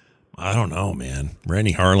combo. I don't know, man.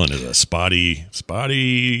 Rennie Harlan is a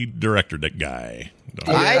spotty director guy.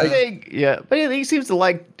 I think, but he seems to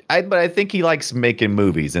like. But I think he likes making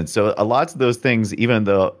movies, and so lots of those things, even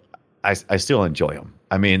though I still enjoy them.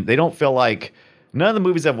 I mean, they don't feel like none of the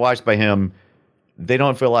movies I've watched by him. They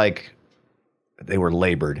don't feel like they were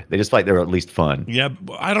labored. They just feel like they were at least fun. Yeah,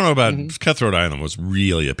 I don't know about Cutthroat Island was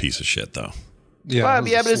really a piece of shit, though. Yeah, Well,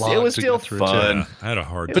 was yeah, a but it slog was to still get through, fun. too. I had a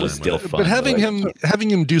hard It time was with still it. fun. But having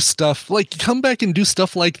him do stuff like come back and do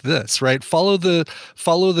stuff like this, right? Follow the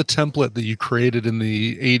template that you created in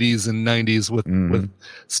the 80s and 90s with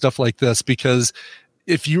stuff like this, because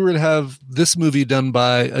if you were to have this movie done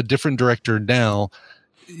by a different director now,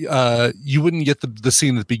 you wouldn't get the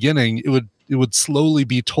scene at the beginning. It would slowly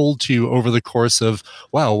be told to you over the course of,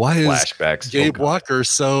 wow, why is Flashbacks. Gabe Walker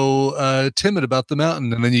so timid about the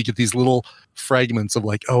mountain? And then you get these little fragments of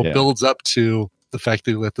like, builds up to the fact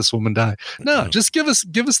that he let this woman die. No, just give us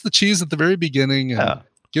the cheese at the very beginning and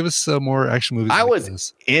give us more action movies. I like was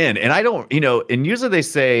this. in, and I don't, and usually they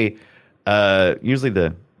say, usually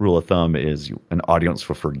the rule of thumb is an audience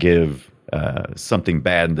will forgive something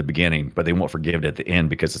bad in the beginning, but they won't forgive it at the end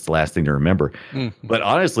because it's the last thing to remember. But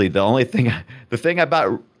honestly, the only thing I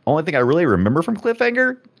really remember from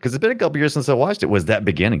Cliffhanger, because it's been a couple years since I watched it, was that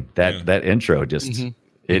beginning, that intro.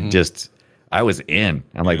 I was in.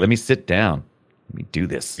 I'm like, let me sit down, let me do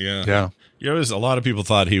this. Yeah. A lot of people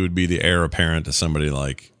thought he would be the heir apparent to somebody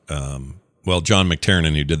like, John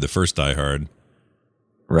McTiernan, who did the first Die Hard,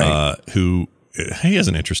 right? Who he has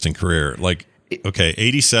an interesting career. Like, okay,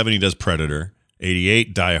 87 he does Predator,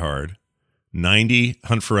 88 Die Hard, 90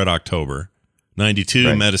 Hunt for Red October,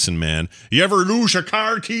 92 Medicine Man. You ever lose your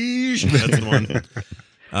car keys? That's the one.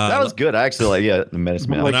 That was good. I actually the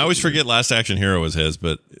Medicine Man. And I always forget Last Action Hero was his,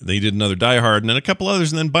 but they did another Die Hard and then a couple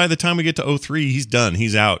others, and then by the time we get to 03, he's done.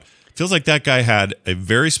 He's out. Feels like that guy had a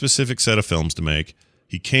very specific set of films to make.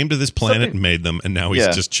 He came to this planet and made them, and now he's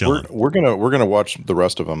just chilling. We're gonna watch the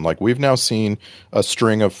rest of them. Like, we've now seen a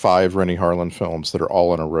string of 5 Rennie Harlin films that are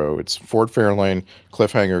all in a row. It's Ford Fairlane,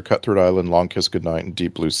 Cliffhanger, Cutthroat Island, Long Kiss Goodnight, and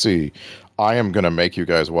Deep Blue Sea. I am gonna make you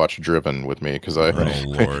guys watch Driven with me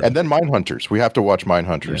Lord. And then Mindhunters. We have to watch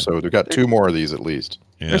Mindhunters. So we've got 2 more of these at least.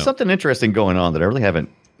 Yeah. There's something interesting going on that I really haven't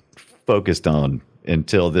focused on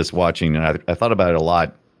until this watching, and I thought about it a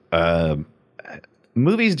lot.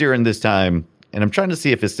 Movies during this time, and I'm trying to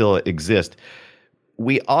see if it still exists,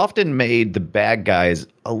 we often made the bad guys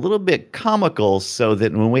a little bit comical so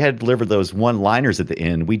that when we had to deliver those one-liners at the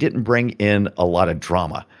end, we didn't bring in a lot of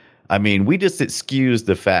drama. I mean, we just excused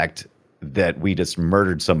the fact that we just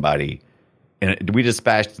murdered somebody and we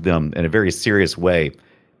dispatched them in a very serious way,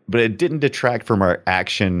 but it didn't detract from our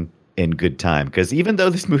action and good time. Because even though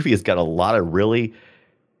this movie has got a lot of really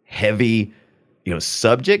heavy,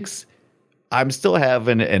 subjects, I'm still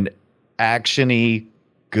having an action-y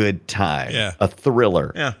good time, a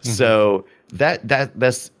thriller. Yeah. So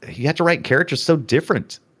that's you have to write characters so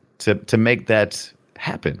different to make that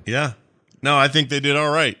happen. Yeah. No, I think they did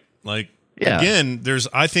all right. Like, again,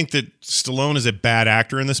 I think that Stallone is a bad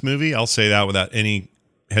actor in this movie. I'll say that without any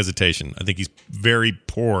hesitation. I think he's very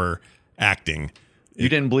poor acting. You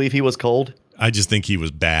didn't believe he was cold? I just think he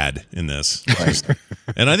was bad in this.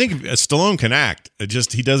 And I think Stallone can act.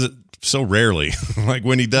 He does it so rarely. Like,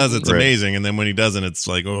 when he does, it's amazing. And then when he doesn't, it's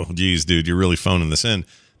like, oh, geez, dude, you're really phoning this in.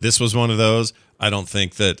 This was one of those. I don't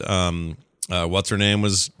think that, what's her name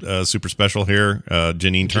was super special here.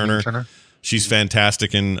 Janine Turner. She's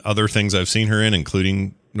fantastic in other things I've seen her in,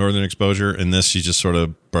 including Northern Exposure. In this, she's just sort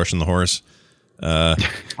of brushing the horse.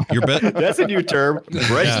 That's a new term.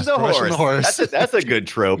 Brushing the horse. That's a good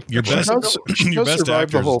trope. Your best, she does survive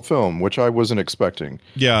the whole film, which I wasn't expecting.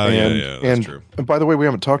 That's true. And by the way, we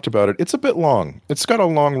haven't talked about it. It's a bit long. It's got a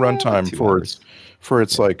long runtime for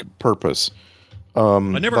its like purpose. I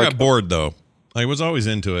never got bored though. I was always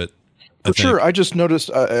into it. For sure. I just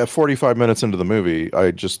noticed 45 minutes into the movie,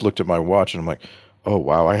 I just looked at my watch and I'm like, oh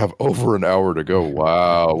wow, I have over an hour to go.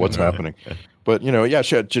 Wow, what's happening? But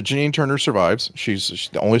Janine Turner survives.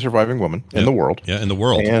 She's the only surviving woman in the world. Yeah, in the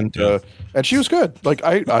world. And she was good. Like,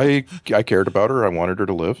 I cared about her. I wanted her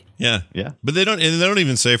to live. Yeah. But they don't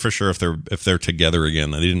even say for sure if they're together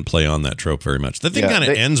again. They didn't play on that trope very much. The thing kind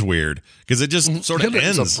of ends weird because it just sort of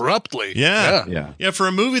ends abruptly. Yeah. For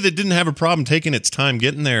a movie that didn't have a problem taking its time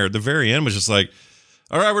getting there, the very end was just like,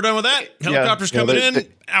 all right, we're done with that. Helicopter's coming in.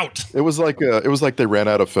 Out. It was like they ran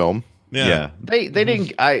out of film. Yeah. They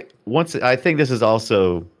didn't. I think this is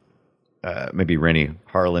also maybe Rennie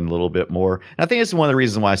Harlin a little bit more. And I think it's one of the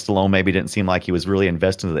reasons why Stallone maybe didn't seem like he was really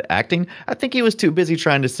invested in the acting. I think he was too busy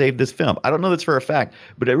trying to save this film. I don't know this for a fact,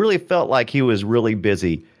 but it really felt like he was really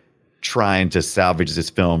busy trying to salvage this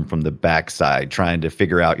film from the backside, trying to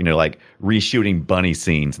figure out, like reshooting bunny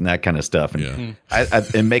scenes and that kind of stuff, and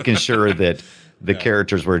and making sure that the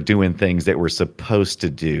characters were doing things that were supposed to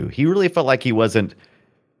do. He really felt like he wasn't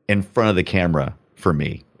in front of the camera for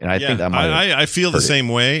me. And I think that I feel the same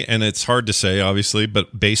way, and it's hard to say, obviously,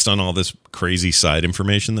 but based on all this crazy side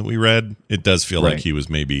information that we read, it does feel like he was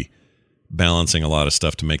maybe balancing a lot of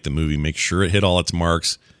stuff to make the movie make sure it hit all its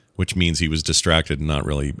marks, which means he was distracted and not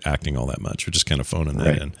really acting all that much, or just kind of phoning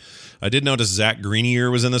that in. I did notice Zach Greenier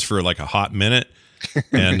was in this for like a hot minute,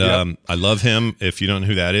 and I love him. If you don't know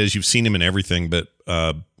who that is, you've seen him in everything, but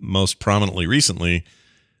most prominently recently,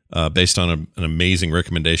 based on an amazing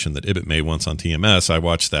recommendation that Ibit made once on TMS, I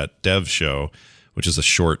watched that Dev show, which is a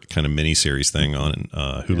short kind of mini-series thing on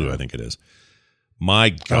Hulu, I think it is. My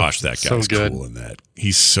gosh, that guy's so cool in that.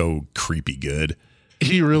 He's so creepy good.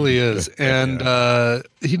 He really is. And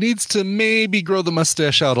he needs to maybe grow the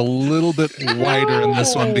mustache out a little bit wider in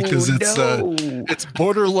this one, because it's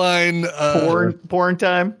borderline porn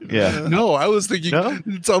time. Yeah. No, I was thinking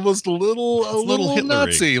it's almost a little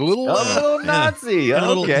Nazi. A little Nazi. Had a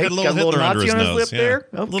little Hitler under his on his nose. lip there.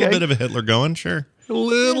 A little bit of a Hitler going, sure. A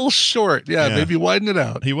little short. Yeah, maybe widen it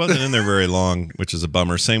out. He wasn't in there very long, which is a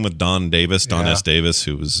bummer. Same with Don Davis, Don S. Davis,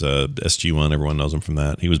 who was SG-1. Everyone knows him from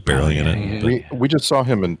that. He was barely in it. We just saw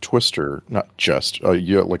him in Twister, not just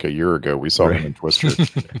like a year ago. We saw him in Twister,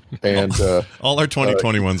 and all our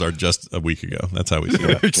 2021s are just a week ago. That's how we see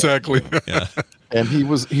it. Exactly. Yeah. And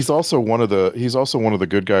he's also one of the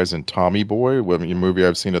good guys in Tommy Boy, a movie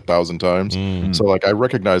I've seen 1,000 times. So like I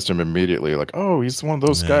recognized him immediately. Like, oh, he's one of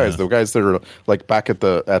those guys, the guys that are like back at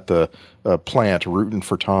the plant rooting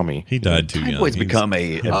for Tommy. He died too young. Tommy Boy's become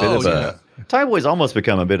a bit of a. Tommy Boy's almost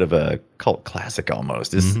become a bit of a cult classic.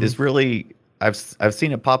 Almost is really. I've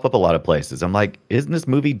seen it pop up a lot of places. I'm like, isn't this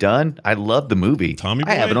movie done? I love the movie. Tommy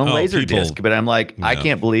Boy? I have it on Laserdisc, but I'm like, I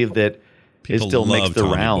can't believe that. People it still makes the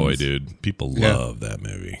Tommy rounds. Boy, dude. People love that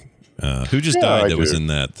movie. Who just died that was in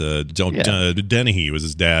that? Dennehy was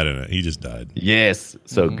his dad in it. He just died. Yes,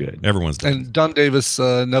 so good. Everyone's dead. And Don Davis,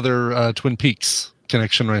 another Twin Peaks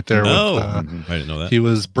connection right there. I didn't know that. He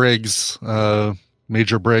was Briggs,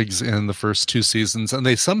 Major Briggs in the first 2 seasons. And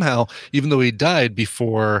they somehow, even though he died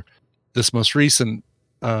before this most recent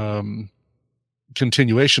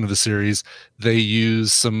continuation of the series, they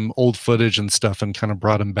used some old footage and stuff and kind of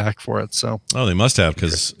brought him back for it. So they must have,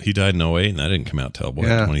 because he died in 08 and that didn't come out till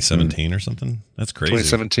 2017 or something. That's crazy.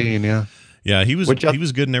 2017, yeah. He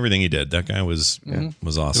was good in everything he did. That guy was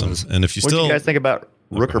awesome. And if you what do you guys think about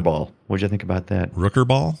Rooker Ball? What did you think about that? Rooker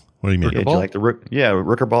Ball? What do you mean? Did you like the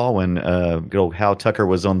Rooker Ball when good old Hal Tucker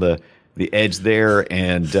was on the edge there,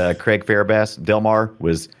 and Craig Fairbass Delmar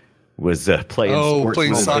was playing sports.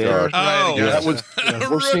 Playing soccer. That was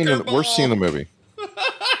we're seeing the movie.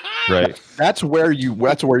 Right. That's where you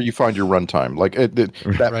find your runtime. Like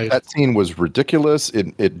that scene was ridiculous.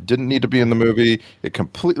 It didn't need to be in the movie. It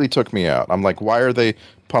completely took me out. I'm like, why are they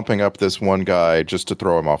pumping up this one guy just to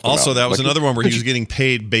throw him off the mountain? That was another one where he was getting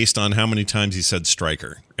paid based on how many times he said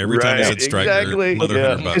striker. Every time he said striker, another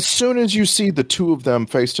 $100. As soon as you see the two of them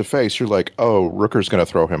face to face, you're like, oh, Rooker's going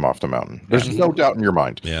to throw him off the mountain. There's no doubt in your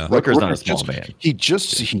mind. Yeah. Like, Rooker's not a small man. He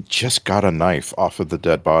just got a knife off of the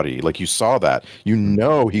dead body. Like, you saw that. You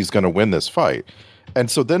know he's going to win this fight. And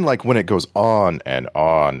so then, like, when it goes on and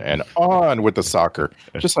on and on with the soccer,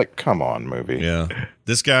 just like, come on, movie. Yeah.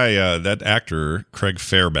 This guy, that actor, Craig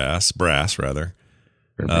Fairbass,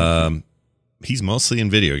 he's mostly in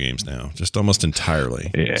video games now, just almost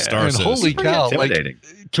entirely. Yeah. And holy cow, like,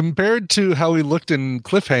 compared to how he looked in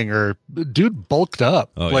Cliffhanger, dude bulked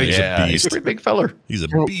up. Oh, like, he's a beast. He's a pretty big feller. He's a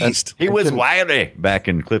beast. He was wiry back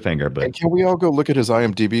in Cliffhanger, but can we all go look at his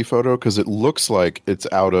IMDb photo? Because it looks like it's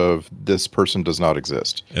out of this person does not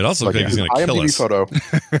exist. It also looks like he's going to kill us. Photo,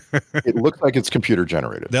 it looks like it's computer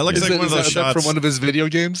generated. That looks like one of those shots from one of his video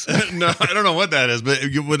games. No, I don't know what that is, but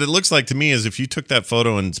what it looks like to me is if you took that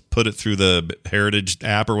photo and put it through the Heritage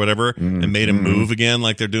app or whatever and made him move again,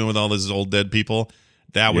 like they're doing with all these old dead people,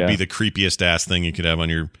 that would be the creepiest ass thing you could have on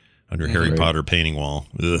your Harry Potter painting wall.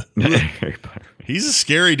 He's a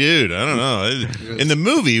scary dude. I don't know. In the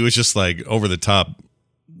movie, it was just like over the top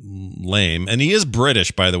lame, and he is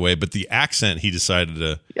British, by the way, but the accent he decided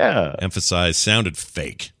to emphasize sounded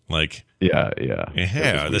fake. Like,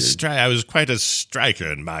 I was quite a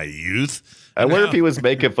striker in my youth. I wonder if he was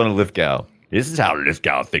making fun of Lithgow. This is how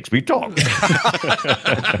Lithgow thinks we talk.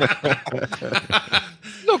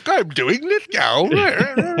 Look, I'm doing Lithgow.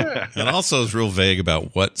 And also is real vague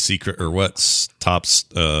about what secret or what top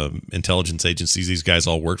intelligence agencies these guys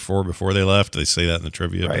all worked for before they left. They say that in the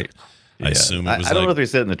trivia. Right. I assume it was I don't know if they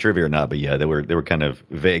said it in the trivia or not, but yeah, they were kind of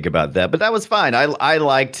vague about that. But that was fine. I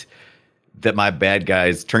liked that my bad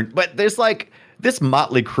guys turned. But there's like this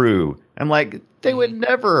motley crew. I'm like, they would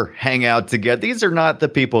never hang out together. These are not the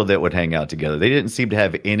people that would hang out together. They didn't seem to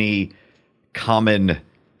have any common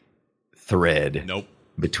thread. Nope.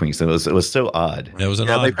 Between them. It was so odd. It was an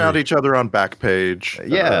they found each other on Backpage.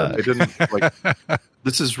 Yeah. They didn't like.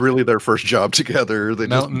 This is really their first job together. They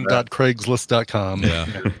just Mountain.craigslist.com.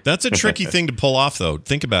 Yeah. That's a tricky thing to pull off, though.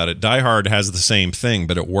 Think about it. Die Hard has the same thing,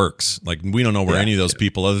 but it works. Like, we don't know where any of those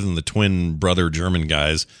people, other than the twin brother German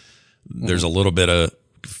guys, there's a little bit of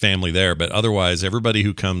family there. But otherwise, everybody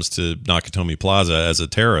who comes to Nakatomi Plaza as a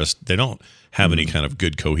terrorist, they don't have any kind of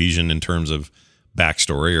good cohesion in terms of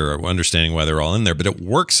backstory or understanding why they're all in there. But it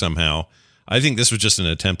works somehow. I think this was just an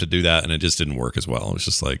attempt to do that, and it just didn't work as well. It was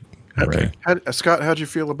just like, okay. Scott, how'd you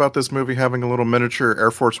feel about this movie having a little miniature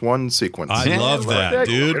Air Force One sequence? I love that,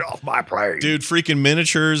 dude. Get off my plane. Dude, freaking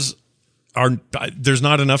miniatures are, there's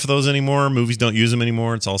not enough of those anymore. Movies don't use them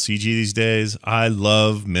anymore. It's all CG these days. I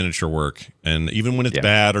love miniature work. And even when it's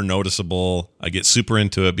bad or noticeable, I get super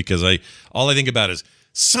into it because all I think about is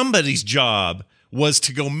somebody's job was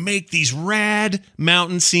to go make these rad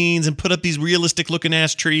mountain scenes and put up these realistic looking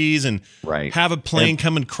ass trees and have a plane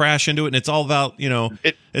come and crash into it. And it's all about,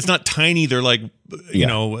 it's not tiny. They're like,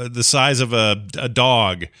 the size of a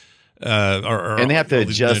dog. And they have to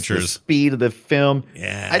adjust the speed of the film.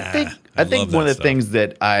 Yeah, I think one of the things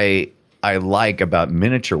that I like about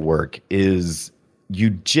miniature work is you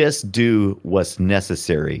just do what's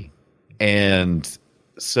necessary. And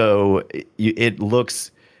so it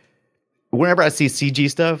looks, whenever I see CG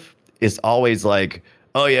stuff, it's always like,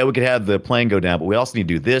 oh yeah, we could have the plane go down, but we also need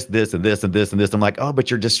to do this, this, and this, and this, and this. I'm like, oh, but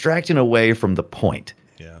you're distracting away from the point.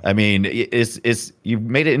 Yeah. I mean, it's you've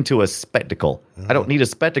made it into a spectacle. I don't need a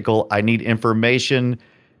spectacle. I need information,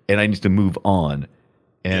 and I need to move on.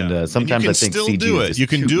 And sometimes I think CG do it. is you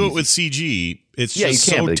can do easy. It with CG. It's just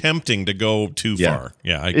so tempting to go too far.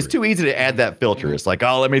 Yeah, I agree. It's too easy to add that filter. It's like,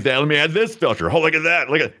 oh, let me add this filter. Oh, look at that.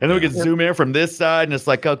 And then we can zoom in from this side, and it's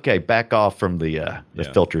like, okay, back off from the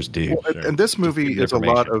filters, dude. Well, and this movie is a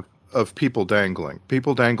lot of people dangling.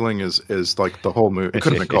 People dangling is like the whole movie. It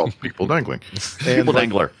could have been called People Dangling. And People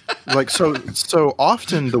Dangler. Like so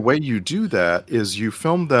often the way you do that is you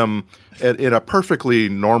film them in a perfectly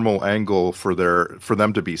normal angle for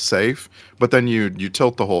them to be safe, but then you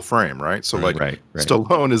tilt the whole frame, right? So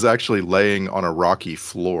Stallone is actually laying on a rocky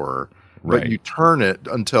floor. But you turn it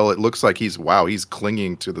until it looks like he's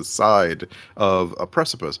clinging to the side of a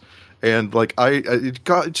precipice. And like it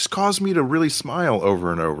just caused me to really smile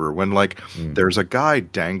over and over when there's a guy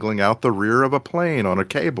dangling out the rear of a plane on a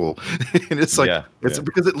cable, and it's like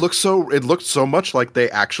because it looked so much like they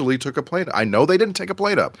actually took a plane. I know they didn't take a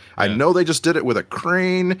plane up. I know they just did it with a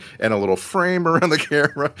crane and a little frame around the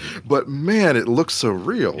camera. But man, it looks so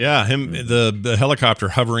real. Yeah, the helicopter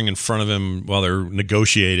hovering in front of him while they're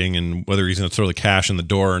negotiating and whether he's going to throw the cash in the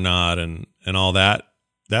door or not, and all that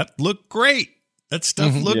looked great. That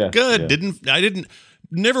stuff looked good. Yeah.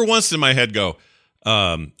 Never once in my head go,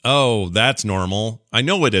 oh, that's normal. I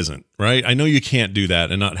know it isn't, right? I know you can't do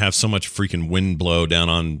that and not have so much freaking wind blow down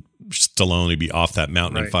on Stallone to be off that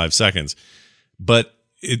mountain in 5 seconds. But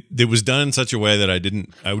it was done in such a way that I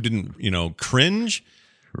didn't, cringe.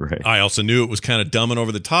 Right. I also knew it was kind of dumb and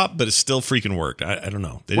over the top, but it still freaking worked. I don't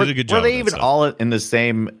know. They did a good job. Were they even all in the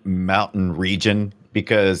same mountain region?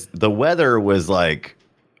 Because the weather was like,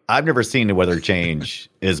 I've never seen the weather change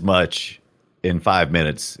as much in 5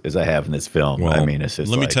 minutes as I have in this film. Well, I mean, it's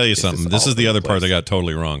just let me tell you something. This is the other part that got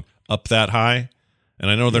totally wrong. Up that high,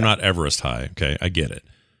 and I know they're not Everest high. Okay, I get it.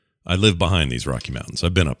 I live behind these Rocky Mountains.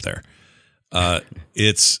 I've been up there.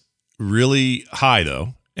 It's really high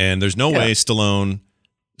though, and there's no way Stallone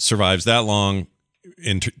survives that long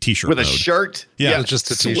in t-shirt with mode. A shirt. Yeah, just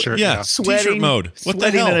a t-shirt. T-shirt mode. What the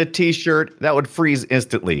hell? In a t-shirt that would freeze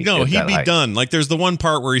instantly. No, he'd be done. Like there's the one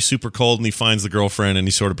part where he's super cold and he finds the girlfriend and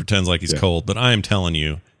he sort of pretends like he's cold. But I am telling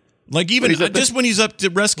you, like even just when he's up to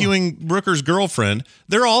rescuing Rooker's girlfriend,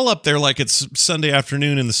 they're all up there like it's Sunday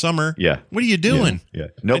afternoon in the summer. Yeah. What are you doing? Yeah.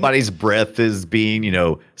 Nobody's breath is being,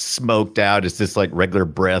 smoked out. It's just like regular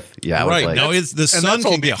breath. Yeah. Right. Like, no, it's the sun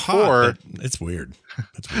can get hot. It's weird.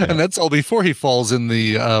 And that's all before he falls in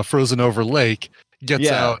the frozen over lake, gets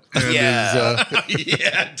out. And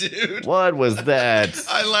yeah, dude. What was that?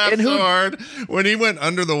 I laughed so hard when he went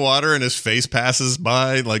under the water and his face passes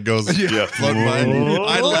by, like goes floating by.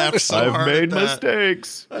 I laughed so hard. I've made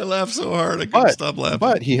mistakes. I laughed so hard I couldn't stop laughing.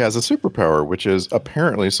 But he has a superpower, which is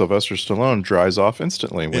apparently Sylvester Stallone dries off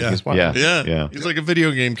instantly when he's watching. Yeah. He's like a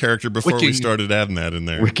video game character before we started adding that in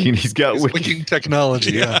there. He's got wicking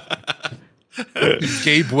technology. Yeah.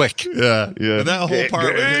 Gabe Wick. Yeah. That whole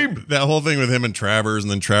part, that whole thing with him and Travers,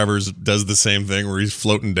 and then Travers does the same thing where he's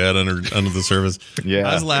floating dead under the surface. Yeah,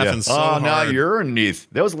 I was laughing so hard. Oh, now you're underneath.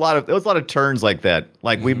 There was a lot of turns like that.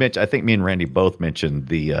 Like we mentioned, I think me and Randy both mentioned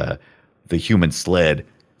the human sled.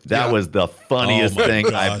 That was the funniest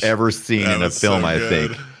thing I've ever seen in a film. I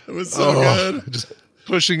think it was so good.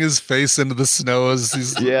 pushing his face into the snow as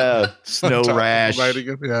he's snow rash. riding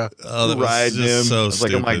him. Yeah. Oh, that was Riding just him. so I was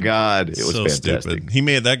stupid. like, oh my God. It was so fantastic.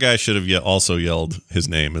 stupid. That guy should have also yelled his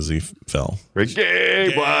name as he fell.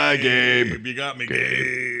 Gabe, why, Gabe? You got me,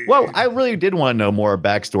 Gabe. Well, I really did want to know more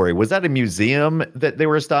backstory. Was that a museum that they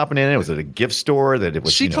were stopping in? Was it a gift store that it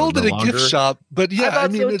was? She called it a gift shop, but yeah, I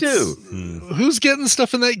mean, it's too. Who's getting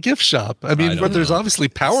stuff in that gift shop? I mean, but there's obviously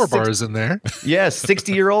power bars in there. Yes,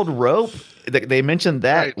 60-year-old rope. They mentioned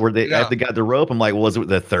that Right, where they got the rope. I'm like, well, was it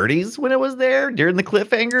the 30s when it was there during the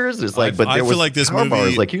cliffhangers? It's like, but I there feel was like this power movie,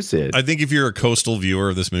 bars, like you said. I think if you're a coastal viewer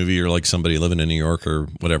of this movie, or like somebody living in New York or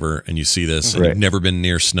whatever, and you see this, and Right. you've never been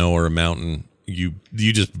near snow or a mountain, you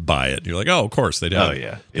just buy it. You're like, oh, of course they'd have. Oh,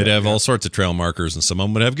 yeah. They'd have all sorts of trail markers, and some of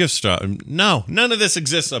them would have gift shop. No, none of this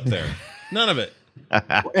exists up there. None of it.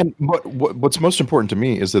 And what's most important to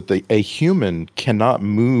me is that a human cannot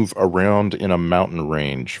move around in a mountain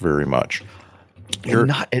range very much. You're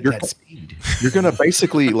not at that speed. You're going to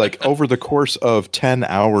basically, like, over the course of 10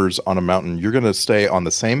 hours on a mountain, you're going to stay on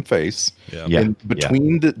the same face in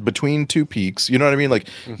between two peaks. You know what I mean? Like,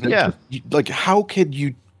 like, how could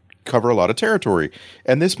you cover a lot of territory?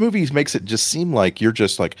 And this movie makes it just seem like you're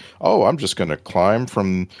just like, oh, I'm just going to climb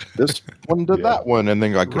from this one to that one, and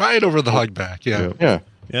then like Right over the hogback. Yeah.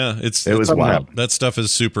 Yeah, It was wild. That stuff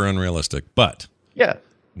is super unrealistic. But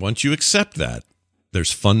once you accept that,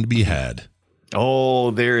 there's fun to be had.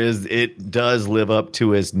 Oh, there is. It does live up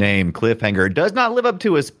to its name, Cliffhanger. It does not live up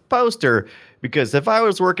to its poster, because if I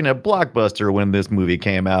was working at Blockbuster when this movie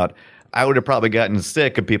came out, I would have probably gotten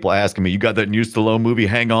sick of people asking me, you got that new Stallone movie,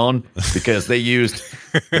 Hang On? Because they used,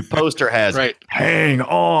 the poster has Hang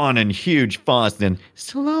On in huge fonts, and then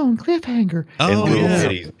Stallone, Cliffhanger, and little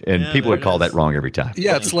titties. And people would call that wrong every time.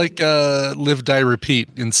 Yeah, it's like Live, Die, Repeat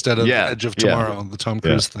instead of Edge of Tomorrow, the Tom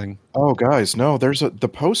Cruise thing. Oh, guys, no, there's the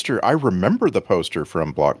poster. I remember the poster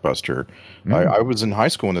from Blockbuster. I was in high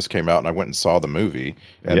school when this came out, and I went and saw the movie,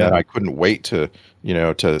 and then I couldn't wait to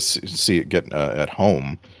see it get at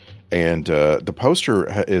home. And the poster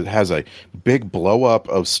it has a big blow up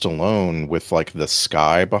of Stallone with like the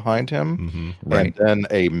sky behind him, and then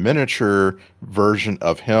a miniature version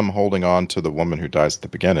of him holding on to the woman who dies at the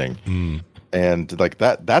beginning. And like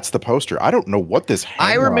that's the poster. I don't know what this.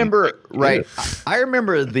 I remember I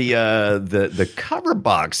remember the cover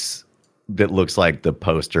box that looks like the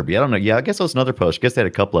poster, but I don't know. Yeah, I guess it was another poster. I guess they had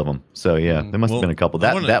a couple of them. So yeah, there must have been a couple.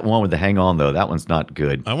 That one with the Hang On though, that one's not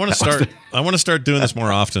good. I want to start doing this more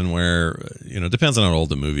often. Where it depends on how old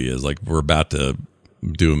the movie is. Like we're about to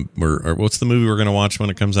do. Or what's the movie we're going to watch when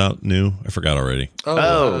it comes out new? I forgot already.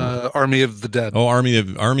 Army of the Dead. Oh, Army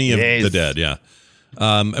of the Dead. Yeah.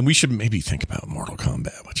 And we should maybe think about Mortal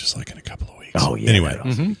Kombat, which is like in a couple of weeks. Oh yeah. Anyway,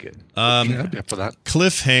 good. For that.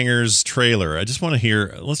 Cliffhanger's trailer. I just want to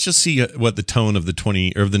hear. Let's just see what the tone of the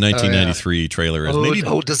 1993 trailer is. Maybe.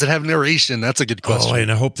 Does it have narration? That's a good question. Oh,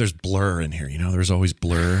 and I hope there's blur in here. There's always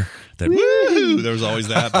blur. That woo. There's always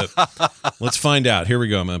that. But let's find out. Here we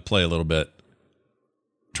go. I'm going to play a little bit.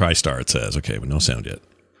 TriStar. It says okay, but no sound yet.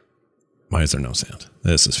 Why is there no sound?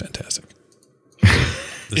 This is fantastic.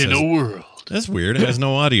 In a world. That's weird. It has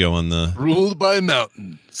no audio on the ruled by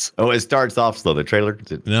mountains. Oh, it starts off slow. The trailer.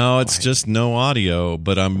 No, it's just no audio.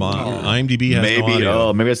 But IMDb has no audio.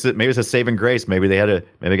 Oh, maybe it's a saving grace. Maybe they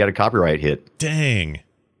got a copyright hit. Dang.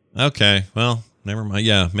 Okay. Well, never mind.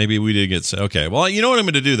 Yeah, maybe we did get. Okay. Well, you know what I'm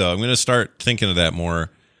going to do though. I'm going to start thinking of that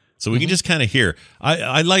more, so we can just kind of hear.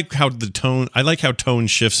 I like how the tone. I like how tone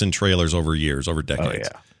shifts in trailers over years, over decades.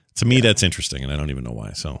 Oh, yeah. To me, that's interesting, and I don't even know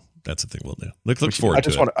why. So. That's the thing we'll do. Look forward to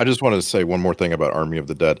it. I just wanted to say one more thing about Army of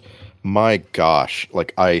the Dead. My gosh,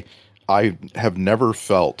 like I have never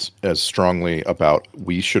felt as strongly about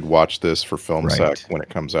we should watch this for Film Sack when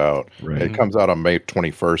it comes out. Right. It comes out on May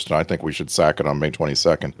 21st, and I think we should sack it on May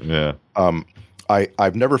 22nd. Yeah.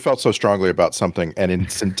 I've never felt so strongly about something, and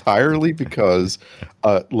it's entirely because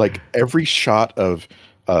like every shot of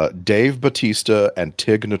Dave Bautista and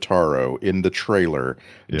Tig Notaro in the trailer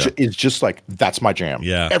is just like, that's my jam.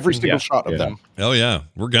 Yeah. Every single shot of them. Oh, yeah.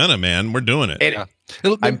 We're gonna, man. We're doing it.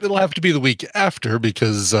 It'll have to be the week after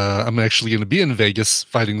because I'm actually going to be in Vegas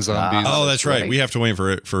fighting zombies. Oh, that's right. We have to wait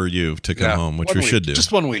for you to come home, which we should do.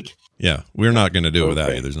 Just 1 week. Yeah. We're not going to do it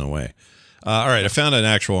without you. There's no way. All right. I found an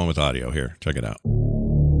actual one with audio here. Check it out.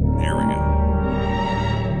 Here we go.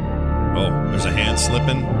 Oh, there's a hand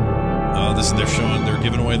slipping. Oh, they're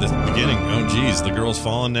giving away the beginning. Oh, geez, the girl's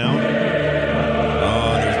falling now.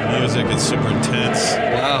 Oh, there's music. It's super intense.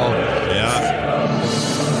 Wow. Yeah,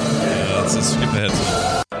 let's skip ahead.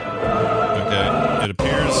 Okay, it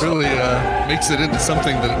appears. Really, makes it into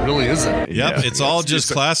something that it really isn't. Yep, Yeah. it's all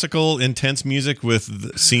just classical, intense music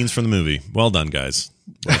with scenes from the movie. Well done, guys.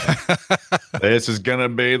 This is gonna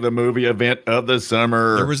be the movie event of the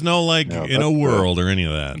summer. There was no in a world or any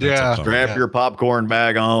of that. That's Yeah. a bummer. Strap your popcorn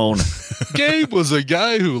bag on. Gabe was a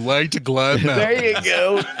guy who liked to glide mountains. There you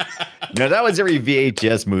go. Now that was every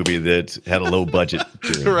VHS movie that had a low budget.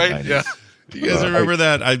 during the Right? 90s. Yeah. Do you guys remember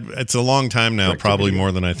that? It's a long time now, probably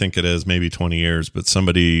more than I think it is, maybe 20 years. But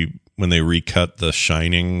somebody, when they recut The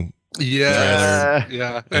Shining, Yeah.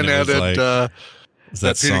 Yeah. And And it was added like- is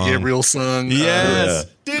that Peter song? Gabriel song. Yes.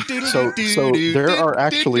 So there are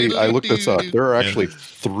actually, I looked this up. There are actually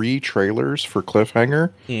 3 trailers for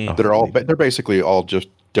Cliffhanger that are they're basically all just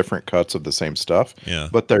different cuts of the same stuff. Yeah.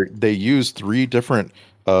 But they use 3 different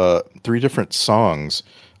songs.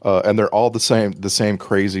 And they're all the same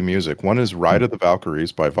crazy music. One is Ride of the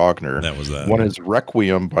Valkyries by Wagner. That was that. One is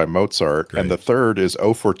Requiem by Mozart, Great. and the third is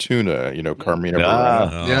O Fortuna. Carmina Burana.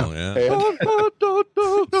 Oh, Yeah. yeah.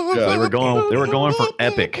 They were going for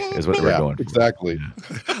epic, is what they were Yeah, going for. exactly.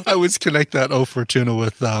 I always connect that O Fortuna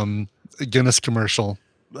with a Guinness commercial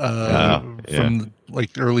from like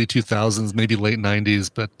early 2000s, maybe late 90s,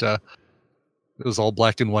 but it was all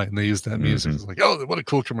black and white, and they used that music. It's like, oh, what a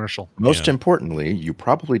cool commercial. Most importantly, you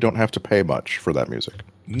probably don't have to pay much for that music.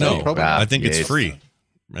 No, probably. I think it's Yes. free.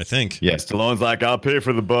 I think. Yeah, Stallone's like, I'll pay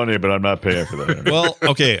for the bunny, but I'm not paying for that. Well,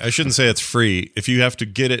 okay, I shouldn't say it's free. If you have to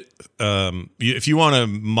get it, if you want a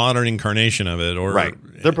modern incarnation of it, or Right.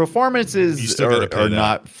 The You performances still gotta pay are that.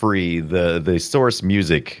 not free. The source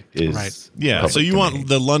music is Right. yeah. public So you domain. want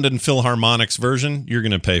the London Philharmonics version? You're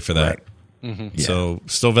going to pay for that. Right. So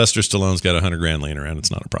Sylvester Stallone's got $100,000 laying around. It's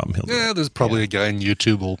not a problem. He'll do it. Yeah, there's probably a guy on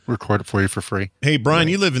YouTube who'll record it for you for free. Hey, Brian,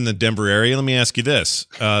 you live in the Denver area. Let me ask you this.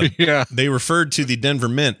 Yeah. They referred to the Denver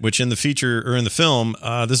Mint, which in the feature or in the film,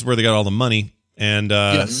 this is where they got all the money. And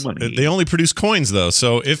Yes. they only produce coins, though.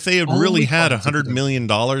 So if they had Only really had coins. $100 million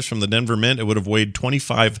from the Denver Mint, it would have weighed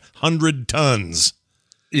 2,500 tons.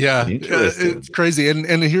 Yeah, Interesting. it's crazy. And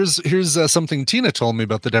here's something Tina told me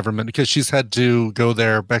about the Denver Mint, because she's had to go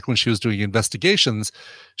there back when she was doing investigations.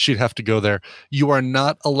 She'd have to go there. You are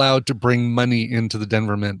not allowed to bring money into the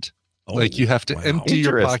Denver Mint. Like you have to empty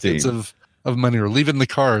your pockets Interesting. of money or leave it in the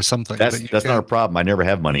car or something. That's But you not a can't- problem. I never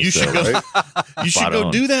have money. You so, should go. You should Spot go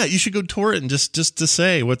on. do that. You should go tour it and just to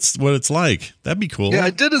say what it's like. That'd be cool. Yeah, I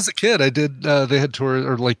did as a kid. I did. They had tour,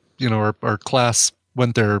 or like our class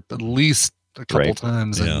went there at least a couple Right.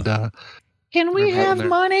 times. Yeah. And Can we Remember have there.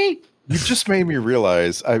 money? You just made me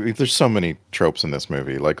realize. I mean, there's so many tropes in this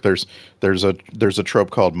movie. Like there's a trope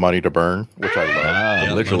called money to burn, which I love.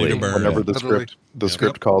 Yeah, Literally. money to burn. Whenever the Literally.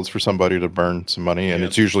 script calls for somebody to burn some money, and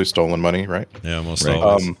it's usually stolen money, right? Yeah, most Right.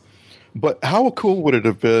 always. But how cool would it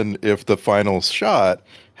have been if the final shot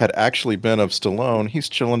had actually been of Stallone? He's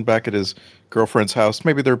chilling back at his girlfriend's house.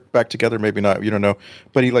 Maybe they're back together, maybe not. You don't know.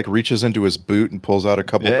 But he reaches into his boot and pulls out a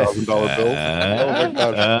couple $1,000 bills. Oh my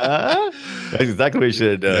gosh! That's exactly what you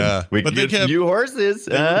should have done. Yeah. We But can they get kept- you horses.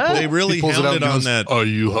 They really he pulls it out hounded and on goes, that. Are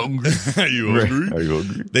you hungry? Are you hungry? Are you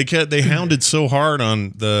hungry? They hounded so hard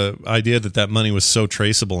on the idea that money was so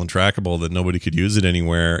traceable and trackable that nobody could use it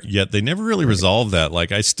anywhere. Yet they never really resolved that.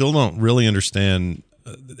 Like I still don't really understand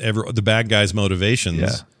the bad guy's motivations. Yeah.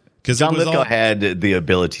 Because John Lithgow had the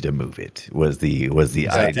ability to move it. Was the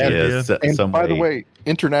idea? So- And by the somebody- way,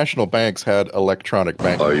 international banks had electronic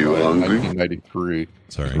banking. Are you in hungry? 1993.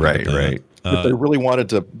 sorry, Right, but, right. If they really wanted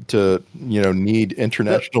to need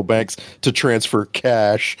international banks to transfer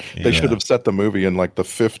cash, they Yeah. should have set the movie in like the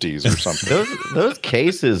 50s or something. those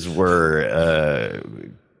cases were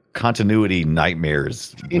continuity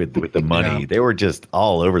nightmares with the money. Yeah. They were just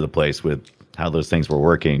all over the place with how those things were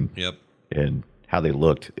working Yep. and how they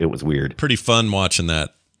looked. It was weird. Pretty fun watching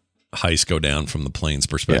that heist go down from the plane's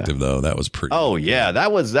perspective, though. That was pretty. Oh yeah,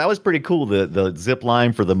 that was pretty cool. The zip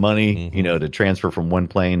line for the money, to transfer from one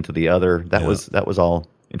plane to the other. That was all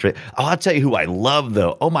interesting. Oh, I'll tell you who I love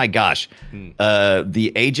though. Oh my gosh,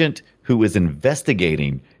 the agent who was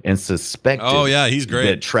investigating and suspected. Oh, yeah, he's great.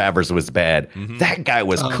 That Travers was bad. That guy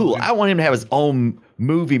was cool. I want him to have his own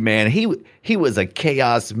movie, man. He was a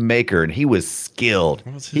chaos maker and he was skilled.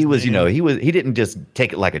 was his He was, name? he didn't just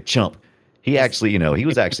take it like a chump. He actually, he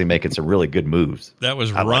was actually making some really good moves. That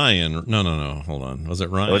was Ryan. No. Hold on. Was it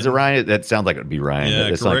Ryan? Was it Ryan? That sounds like it would be Ryan. Yeah,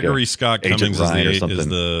 It's like a Gregory Scott Agent Cummings Ryan or is something.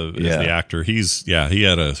 the actor. He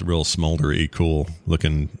had a real smoldery, cool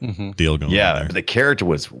looking deal going on Yeah, there. but the character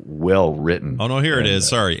was well written. Oh no, here it is.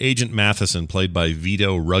 Sorry, Agent Matheson, played by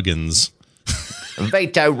Vito Ruggins.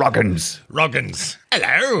 Vito Roggins. Ruggins,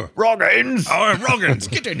 hello, Roggins. oh Ruggins,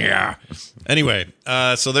 get in here. Anyway,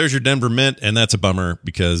 so there's your Denver Mint, and that's a bummer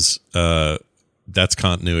because that's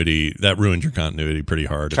continuity. That ruined your continuity pretty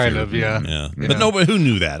hard. Kind of, yeah. Yeah. But nobody who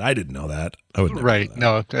knew that. I didn't know that. I would never Right.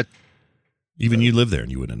 know that. No, Even you live there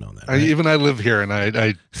and you wouldn't have known that. Right? even I live here and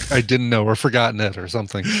I didn't know or forgotten it or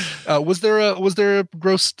something. Was there a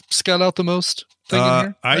gross Scott out the most thing in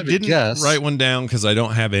here? I didn't write one down because I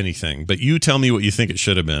don't have anything. But you tell me what you think it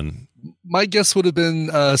should have been. My guess would have been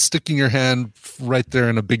sticking your hand right there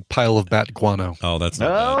in a big pile of bat guano. Oh, that's Oh,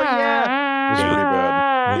 not bad. yeah. It's pretty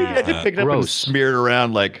bad. You had to pick it up and Gross. smear it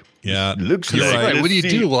around like, Yeah. looks You're like right. Right, what do you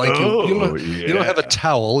do? Like Oh, you don't have a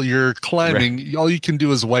towel. You're climbing. All you can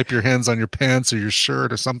do is wipe your hands on your pants or your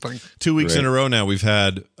shirt or something. 2 weeks in a row now, we've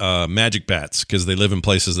had magic bats because they live in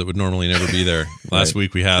places that would normally never be there. Last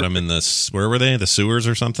week we had them in where were they? The sewers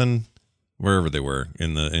or something? Wherever they were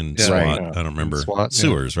in SWAT. Right. I don't remember. SWAT, yeah.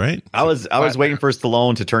 Sewers, right? I was waiting for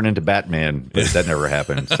Stallone to turn into Batman, but that never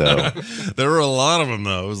happened. So There were a lot of them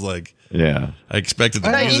though. It was like yeah. I expected the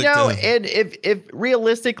You music know, to. and if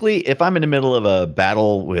realistically, if I'm in the middle of a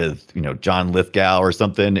battle with, John Lithgow or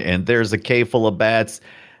something, and there's a cave full of bats,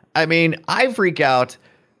 I mean, I freak out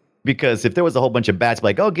because if there was a whole bunch of bats,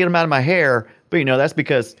 like, oh, get them out of my hair. But that's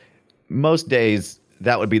because most days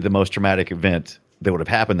that would be the most traumatic event that would have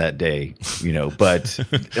happened that day, But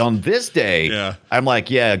on this day, Yeah. I'm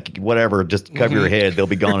like, yeah, whatever, just cover your head. They'll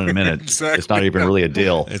be gone in a minute. Exactly. It's not even really a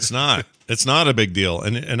deal. It's not. It's not a big deal.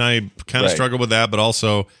 And I kind of Right. struggle with that, but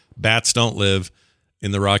also bats don't live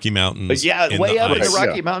in the Rocky Mountains. But yeah, in way the up in the ice.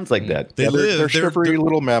 Rocky Yeah. Mountains like that. They live. They're shivery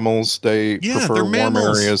little mammals. They Yeah, prefer they're warm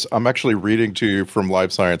mammals. areas. I'm actually reading to you from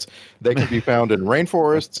Live Science. They can be found in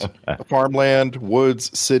rainforests, farmland,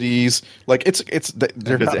 woods, cities. Like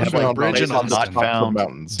they're Does not it have, found like, on bridges the on top not of found?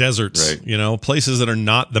 mountains. deserts, places that are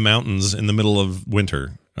not the mountains in the middle of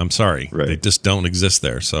winter. I'm sorry. Right. They just don't exist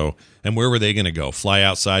there. So, and where were they going to go? Fly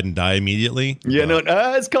outside and die immediately? Yeah, no,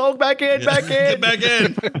 it's cold. Back in, back in. Get back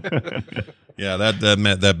in. Yeah,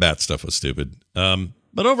 that bat stuff was stupid.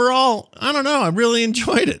 But overall, I don't know. I really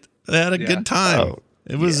enjoyed it. I had a good time. Oh,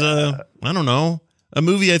 it was, I don't know, a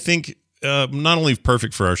movie I think not only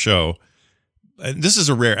perfect for our show. This is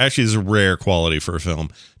a rare quality for a film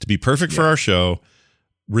to be perfect for our show,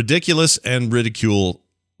 ridiculous and ridicule,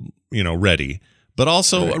 ready. But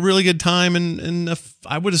also a really good time, and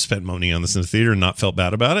I would have spent money on this in the theater and not felt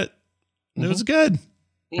bad about it. It was good.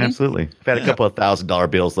 Absolutely. I've had a couple of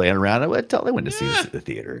 $1,000 bills laying around. I went to see this at the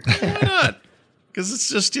theater. Why not? Because it's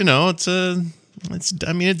just it's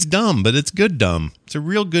dumb, but it's good dumb. It's a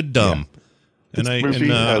real good dumb. And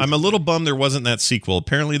I'm a little bummed there wasn't that sequel.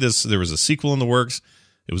 Apparently there was a sequel in the works.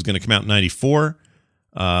 It was going to come out in 94.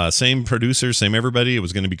 Same producers, same everybody. It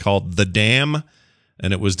was going to be called The Dam.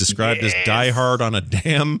 And it was described as Die Hard on a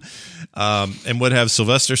Dam, and would have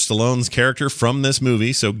Sylvester Stallone's character from this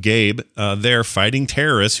movie, so Gabe, there fighting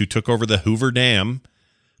terrorists who took over the Hoover Dam,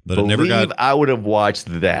 but it never got. I would have watched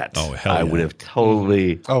that. Oh, hell I yeah. would have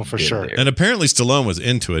totally. Oh, for been sure. there. And apparently Stallone was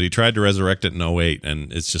into it. He tried to resurrect it in 08,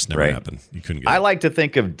 and it's just never Right. happened. You couldn't get I it. like to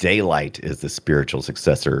think of Daylight as the spiritual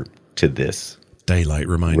successor to this. Daylight.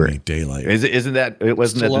 Remind Where- me, Daylight. Isn't that? It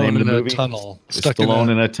wasn't that the Stallone name of the in a movie? tunnel. Stuck in Stallone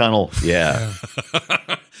a- in a tunnel. Yeah.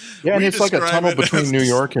 Yeah, and We it's like a describe tunnel it between as New this-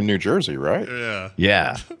 York and New Jersey, right? Yeah.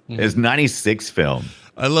 Yeah. It's 96 film.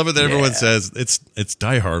 I love it that everyone Yeah. says it's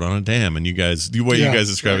Die Hard on a dam, and the way you guys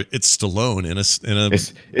describe it, it's Stallone in a.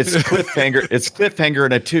 It's cliffhanger. It's cliffhanger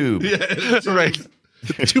in a tube. Right.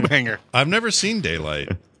 Tube hanger. I've never seen Daylight.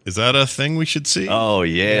 Is that a thing we should see? Oh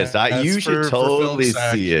yes, That's you should totally Film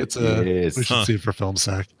Sack. see it. It's Yes. We should see it for Film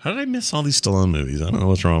Sack. How did I miss all these Stallone movies? I don't know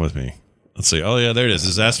what's wrong with me. Let's see. Oh yeah, there it is.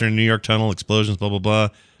 Disaster in New York Tunnel, explosions, blah blah blah.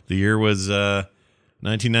 The year was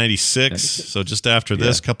 1996, so just after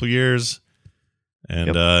this, couple years.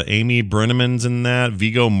 And Amy Brenneman's in that.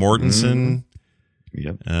 Viggo Mortensen.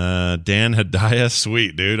 Yep. Dan Hedaya.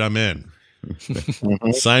 Sweet, dude. I'm in.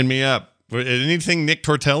 Sign me up. Anything Nick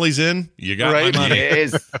Tortelli's in, you got my money.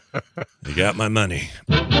 Yes. You got my money.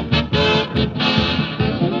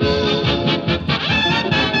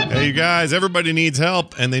 Hey, you guys, everybody needs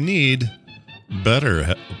help, and they need better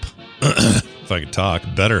help. If I could talk,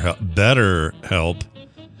 better help.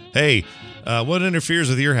 Hey, what interferes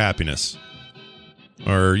with your happiness?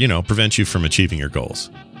 Or, prevents you from achieving your goals?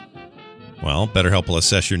 Well, BetterHelp will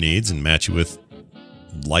assess your needs and match you with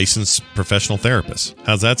licensed professional therapists.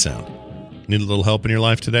 How's that sound? Need a little help in your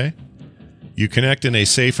life today? You connect in a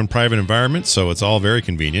safe and private environment, so it's all very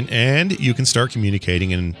convenient, and you can start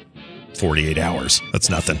communicating in 48 hours. That's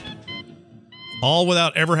nothing. All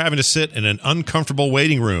without ever having to sit in an uncomfortable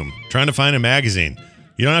waiting room trying to find a magazine.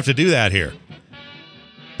 You don't have to do that here.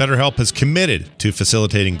 BetterHelp has committed to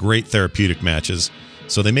facilitating great therapeutic matches,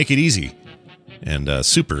 so they make it easy and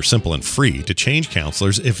super simple and free to change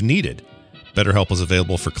counselors if needed. BetterHelp is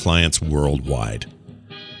available for clients worldwide.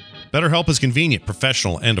 BetterHelp is convenient,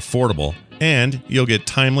 professional, and affordable, and you'll get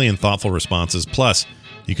timely and thoughtful responses. Plus,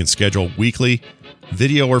 you can schedule weekly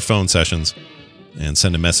video or phone sessions and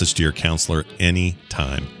send a message to your counselor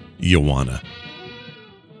anytime you wanna.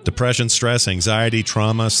 Depression, stress, anxiety,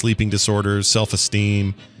 trauma, sleeping disorders,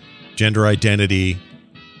 self-esteem, gender identity,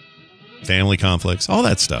 family conflicts, all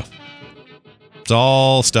that stuff. It's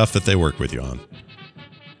all stuff that they work with you on.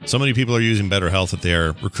 So many people are using BetterHelp that they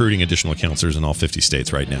are recruiting additional counselors in all 50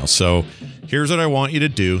 states right now. So here's what I want you to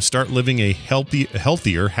do. Start living a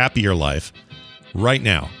healthier, happier life right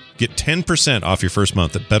now. Get 10% off your first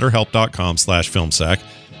month at BetterHelp.com/FilmSack.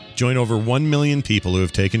 Join over 1 million people who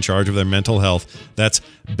have taken charge of their mental health. That's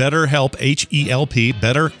BetterHelp, H-E-L-P,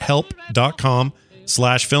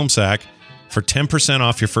 BetterHelp.com/FilmSack for 10%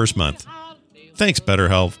 off your first month. Thanks,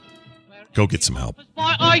 BetterHelp. Go get some help.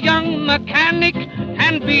 A young mechanic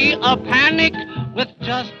can be a panic with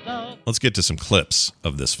just a... Let's get to some clips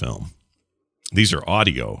of this film. These are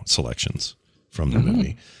audio selections from the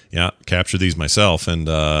movie. Yeah, capture these myself, and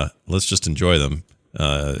let's just enjoy them.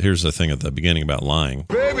 Here's the thing at the beginning about lying.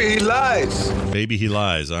 Baby, he lies. Baby, he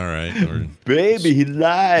lies. All right. Or, Baby, he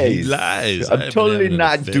lies. he lies. I'm totally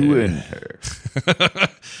not doing her.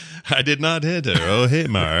 I did not hit her. Oh, hey,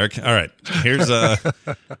 Mark. All right. Here's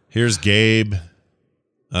Gabe.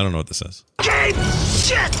 I don't know what this is. Gabe,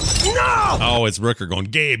 shit, no! Oh, it's Rooker going,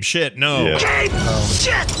 Gabe, shit, no. Yeah. Gabe,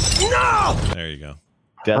 shit, no! There you go.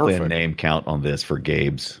 Definitely Perfect. a name count on this for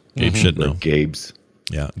Gabe's. Gabe, shit, no. Gabe's.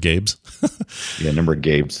 Yeah, Gabe's. Yeah, number of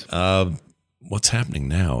Gabe's. What's happening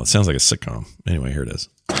now? It sounds like a sitcom. Anyway, here it is.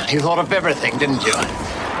 You thought of everything, didn't you?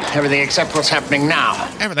 Everything except what's happening now.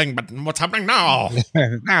 Everything but what's happening now.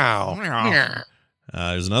 Now.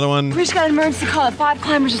 There's another one. We just got an emergency call at 5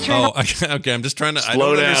 climbers just turned Oh, okay. I'm just trying to. I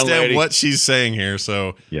Slow don't down, understand lady. what she's saying here.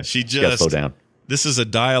 So Yeah, she you gotta just slow down. This is a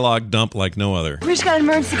dialogue dump like no other. We just got an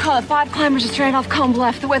emergency call at 5 climbers just turned off Combe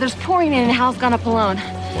Bluff. The weather's pouring in and Hal's gone up alone.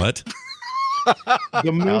 What? The Hal's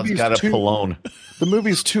movie's got a two, Pallone. the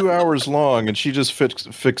movie's 2 hours long, and she just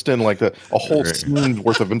fixed in like a whole scene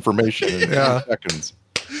worth of information in 10 seconds.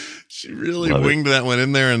 She really Love it. winged that one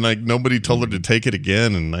in there, and like nobody told her to take it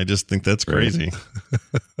again. And I just think that's crazy.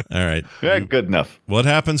 All right. Yeah, good enough. What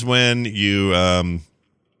happens when you?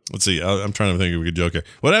 Let's see. I'm trying to think of a good joke here.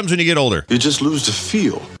 What happens when you get older? You just lose the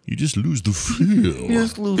feel. You just lose the feel.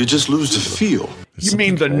 You just lose the feel. You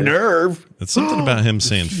mean the nerve? It's something about him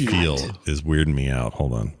saying "feel" is weirding me out.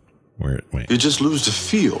 Hold on. Wait. You just lose the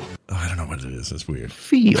feel. Oh, I don't know what it is. It's weird.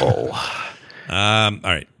 Feel. All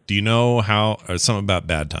right. Do you know how something about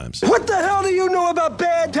bad times? What the hell do you know about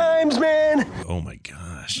bad times, man? Oh my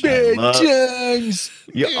gosh.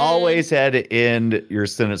 You always had to end your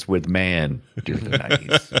sentence with man during the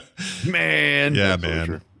 90s. Man. Yeah,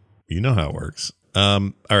 man. You know how it works.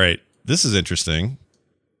 All right. This is interesting.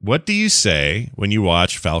 What do you say when you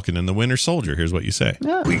watch Falcon and the Winter Soldier? Here's what you say.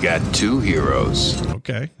 We got two heroes.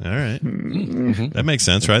 Okay. All right. That makes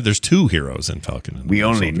sense, right? There's two heroes in Falcon and the We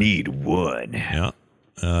Winter only Soldier. need one. Yeah.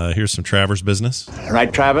 Here's some Travers business.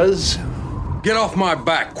 Right, Travers? Get off my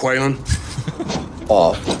back, Quaylen.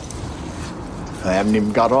 Off. I haven't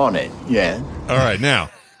even got on it yet. All right.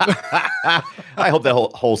 Now, I hope that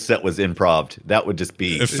whole set was improv. That would just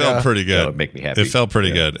be. it felt pretty good. That would make me happy. It felt pretty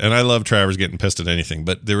Yeah. good. And I love Travers getting pissed at anything.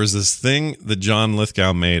 But there was this thing that John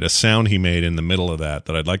Lithgow made, a sound he made in the middle of that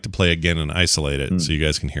I'd like to play again and isolate it so you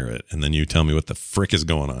guys can hear it. And then you tell me what the frick is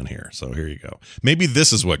going on here. So here you go. Maybe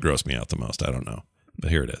this is what grossed me out the most. I don't know. But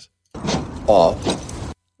here it is.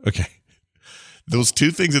 Off. Okay. Those two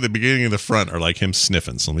things at the beginning and the front are like him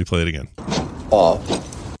sniffing. So let me play it again. Off.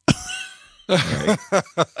 I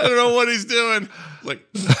don't know what he's doing. Like,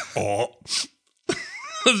 oh.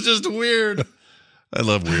 It's just weird. I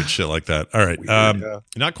love weird shit like that. All right.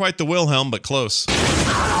 Not quite the Wilhelm, but close. Yeah.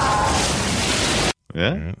 All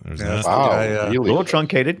right, there's Yeah, that. that's the Wow, guy, A really? little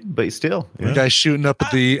truncated, but still. the guy shooting up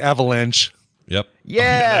at the avalanche. Yep.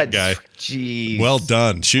 Yeah. That guy. Jeez. Well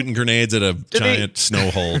done. Shooting grenades at a they- giant snow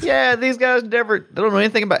hole. Yeah, these guys they don't know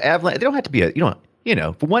anything about avalanche. They don't have to be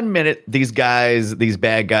for 1 minute, these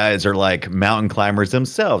bad guys are like mountain climbers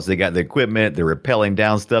themselves. They got the equipment, they're rappelling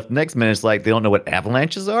down stuff. Next minute, it's like they don't know what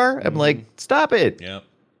avalanches are. I'm like, stop it. Yep.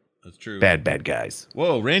 That's true. Bad guys.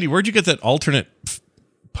 Whoa, Randy, where'd you get that alternate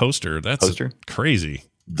poster? That's Poster? crazy.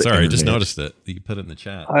 The Sorry, I just internet. noticed it. You put it in the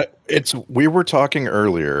chat. We were talking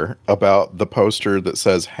earlier about the poster that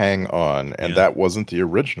says "Hang On," and that wasn't the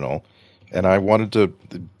original. And I wanted to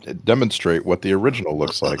demonstrate what the original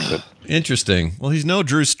looks like. But Interesting. Well, he's no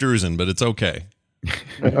Drew Struzan, but it's okay.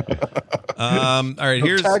 All right,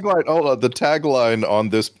 here's the tagline on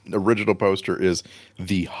this original poster is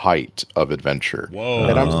 "The height of adventure." Whoa!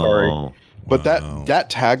 And I'm sorry, but that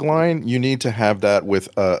tagline, you need to have that with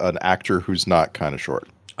an actor who's not kind of short.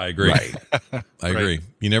 I agree. I agree.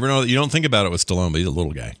 You never know. You don't think about it with Stallone, but he's a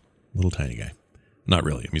little guy, little tiny guy. Not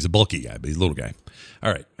really. I mean, he's a bulky guy, but he's a little guy.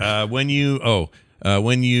 All right. When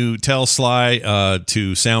you tell Sly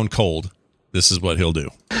to sound cold, this is what he'll do.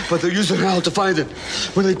 But they're using Hal to find him.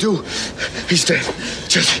 When they do, he's dead.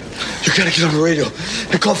 Jesse, you gotta get on the radio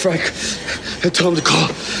and call Frank and tell him to call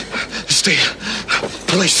the state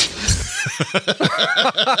police.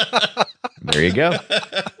 There you go.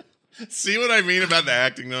 See what I mean about the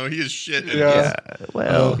acting, though? He is shit. Yeah.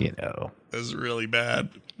 Well, you know. That's really bad.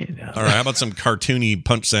 You know. All right, how about some cartoony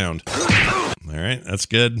punch sound? All right, that's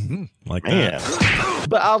good. Like that. Yeah.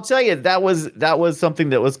 But I'll tell you, that was something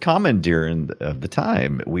that was common during the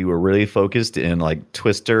time. We were really focused in like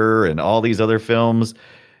Twister and all these other films.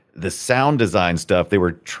 The sound design stuff, they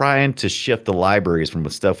were trying to shift the libraries from the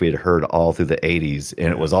stuff we had heard all through the 80s, and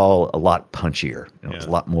it was all a lot punchier. It was a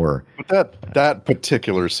lot more. But that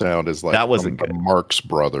particular sound is like that wasn't the Marx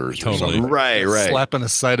Brothers. Totally. Or something. Right. Slapping a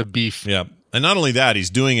side of beef. Yeah. And not only that, he's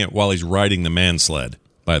doing it while he's riding the man sled,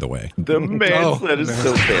 by the way. The man sled is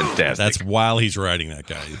so fantastic. That's while he's riding that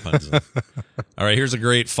guy. He punches him. All right, here's a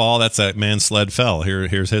great fall. That's that man sled fell.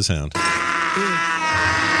 Here's his sound.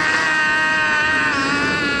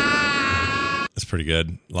 That's pretty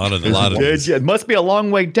good. A lot of it must be a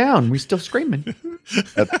long way down. We're still screaming.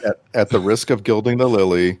 At the risk of gilding the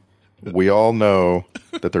lily, we all know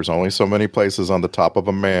that there's only so many places on the top of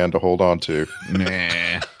a man to hold on to.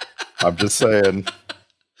 Nah. I'm just saying.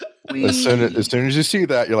 As soon as you see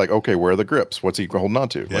that, you're like, okay, where are the grips? What's he holding on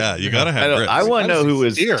to? Yeah, you gotta have grips. I want to know who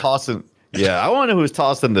was tossing. Yeah, I want to know who was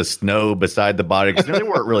tossing the snow beside the body because they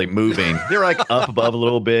weren't really moving. They were like up above a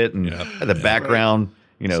little bit and at the background,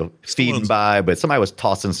 speeding by. But somebody was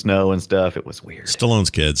tossing snow and stuff. It was weird. Stallone's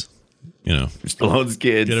kids. Stallone's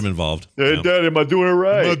kids. Get him involved. Hey, Dad, am I doing it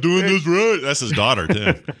right? Am I doing this right? That's his daughter,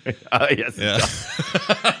 too. Yes. Yeah.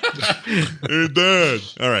 Hey, Dad.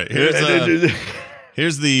 All right.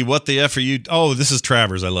 Here's the what the F are you? Oh, this is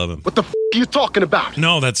Travers. I love him. What the f*** are you talking about?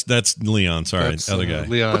 No, that's Leon. Sorry, That's, other guy.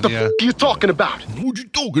 Leon, What the f*** are you talking about? What you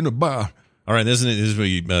talking about? All right, this is where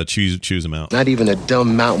you choose him out. Not even a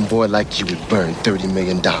dumb mountain boy like you would burn $30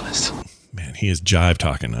 million. Man, he is jive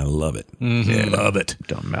talking. I love it. Yeah, love it.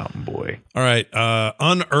 Dumb mountain boy. All right,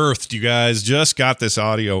 Unearthed. You guys just got this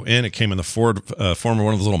audio in. It came in the form of one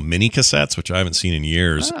of those little mini cassettes, which I haven't seen in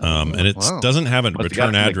years. And it doesn't have a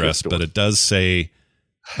return address, but it does say.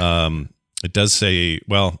 Well,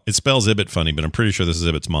 it spells Ibbott funny, but I'm pretty sure this is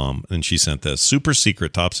Ibbott's mom, and she sent this. Super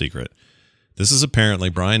secret, top secret. This is apparently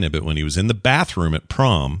Brian Ibbott when he was in the bathroom at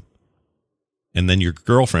prom, and then your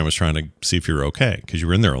girlfriend was trying to see if you were okay because you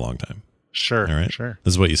were in there a long time. Sure. All right. Sure.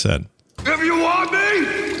 This is what you said. If you want me,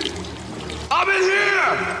 I'm in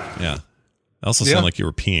here. Yeah. It also sounded like you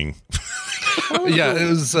were peeing. Yeah, it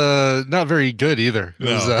was not very good either. It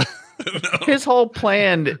was, His whole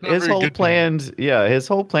plan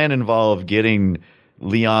involved getting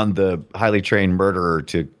Leon, the highly trained murderer,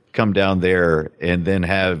 to come down there and then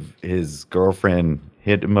have his girlfriend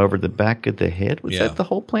hit him over the back of the head. Was that the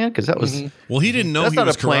whole plan? Because that was well, he didn't know that's he not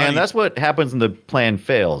was a plan. karate. That's what happens when the plan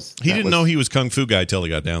fails. He didn't know he was Kung Fu guy till he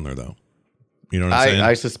got down there, though. You know what I'm saying?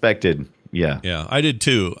 I suspected. Yeah, I did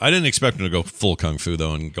too. I didn't expect him to go full Kung Fu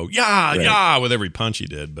though and go yeah with every punch he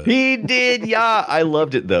did. But he did I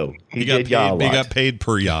loved it though. He got did paid, a lot. He got paid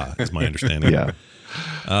per is my understanding. Yeah.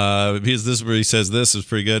 This is where he says this is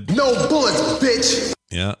pretty good. No bullets, bitch.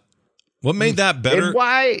 Yeah. What made that better? And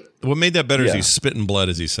why? What made that better is he spitting blood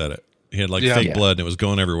as he said it. He had like fake blood and it was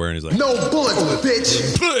going everywhere, and he's like, no bullets,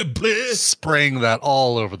 bitch. spraying that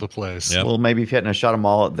all over the place. Yep. Well, maybe if you hadn't shot them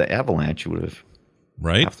all at the avalanche, you would have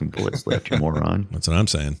have some bullets left, you moron. That's what I'm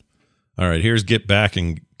saying. All right, here's Get Back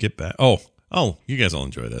and Get Back. Oh, you guys will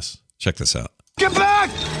enjoy this. Check this out. Get back!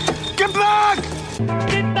 Get back!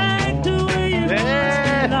 Get back to where you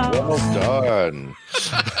Well done.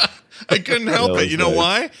 I couldn't help it. You know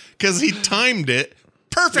why? Because he timed it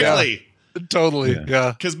perfectly. Yeah, totally.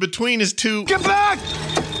 Yeah. Because between his two... Get back!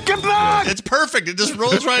 Get back! It's perfect. It just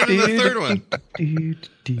rolls right into the third one.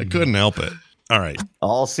 I couldn't help it. All right.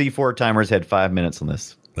 All C4 timers had 5 minutes on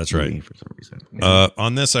this. That's right. For some reason.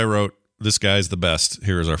 On this, I wrote, this guy's the best.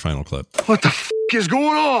 Here is our final clip. What the f*** is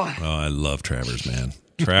going on? Oh, I love Travers, man.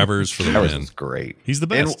 Travers for the Travers win. was great. He's the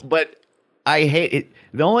best. But I hate it.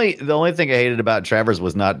 The only thing I hated about Travers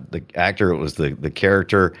was not the actor; it was the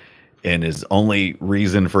character, and his only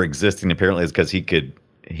reason for existing apparently is because he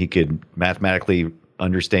could mathematically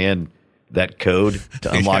understand that code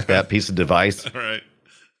to unlock that piece of device. Right.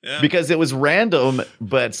 Yeah. Because it was random,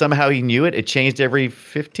 but somehow he knew it. It changed every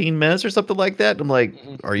 15 minutes or something like that. I'm like,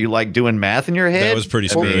 are you like doing math in your head? That was pretty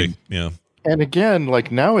screwy. Yeah. And again,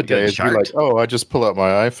 like nowadays, you're like, oh, I just pull out my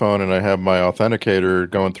iPhone and I have my authenticator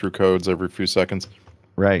going through codes every few seconds.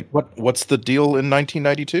 Right. What's the deal in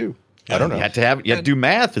 1992? I don't know. You had to do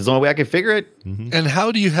math. Is the only way I could figure it. And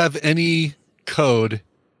how do you have any code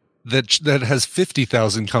that has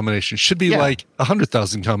 50,000 combinations? Should be like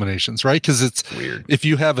 100,000 combinations, right? Because it's weird. If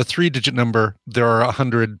you have a 3-digit number, there are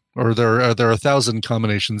 100 or there are 1,000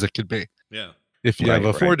 combinations it could be. Yeah. If you have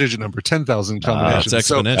a 4-digit number, 10,000 combinations. It's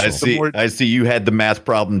exponential. I see. You had the math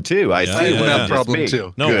problem too. I see the math problem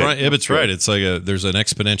too. No, Brian, Ibbott's right. It's like there's an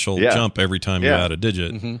exponential jump every time you add a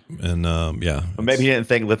digit, and Well, maybe he didn't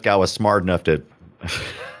think Lithgow was smart enough to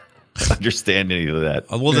understand any of that.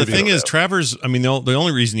 Well, the thing is, Travers. I mean, the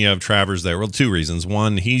only reason you have Travers there, well, two reasons.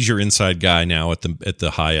 One, he's your inside guy now at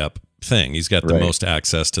the high up thing. He's got the most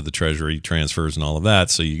access to the treasury transfers and all of that,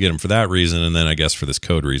 so you get him for that reason, and then I guess for this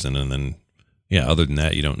code reason, and then. Yeah, other than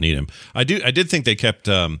that, you don't need him. I did think they kept.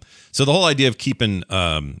 So the whole idea of keeping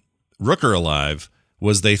Rooker alive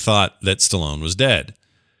was they thought that Stallone was dead.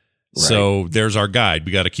 Right. So there's our guide.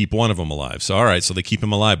 We got to keep one of them alive. So all right, so they keep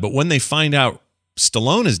him alive. But when they find out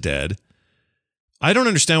Stallone is dead, I don't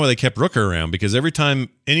understand why they kept Rooker around, because every time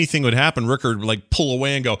anything would happen, Rooker would like pull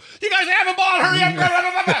away and go, "You guys have a ball, hurry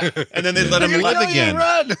up!" And then they'd let him live again.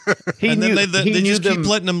 And then they just keep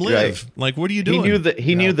letting him live. Right. Like, what are you doing?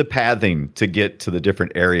 He knew the pathing to get to the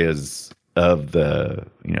different areas of the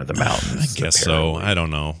the mountains. I guess so. I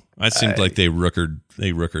don't know. It seemed like they rookered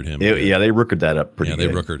him. They rookered that up pretty good.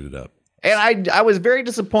 They rookered it up. And I was very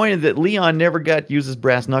disappointed that Leon never got to use his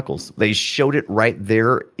brass knuckles. They showed it right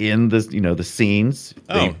there in the the scenes.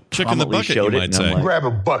 Oh, chick in the bucket, you might say. Like, grab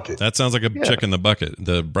a bucket. That sounds like a chick in the bucket.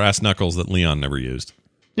 The brass knuckles that Leon never used.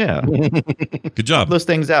 Yeah. Good job. Those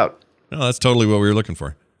things out. No, that's totally what we were looking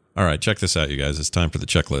for. All right, check this out, you guys. It's time for the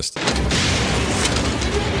checklist.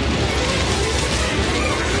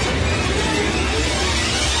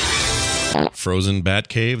 Frozen bat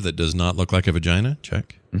cave that does not look like a vagina.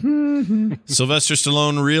 Check. Sylvester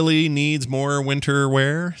Stallone really needs more winter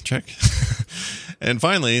wear. Check. And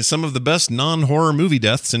finally, some of the best non-horror movie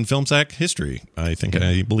deaths in film sack history. I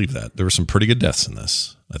believe that. There were some pretty good deaths in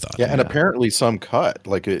this, I thought. Yeah, and apparently some cut.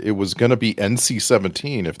 Like it was going to be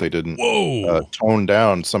NC-17 if they didn't tone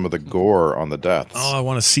down some of the gore on the deaths. Oh, I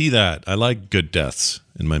want to see that. I like good deaths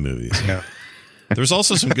in my movies. Yeah. There's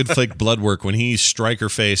also some good fake blood work when he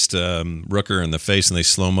striker-faced Rooker in the face and they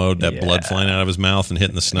slow-mo'd that blood flying out of his mouth and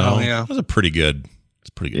hitting the snow. Oh, yeah. That was a pretty good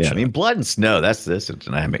shot. I mean, blood and snow, that's a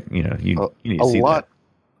dynamic. You need to see that.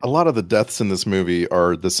 A lot of the deaths in this movie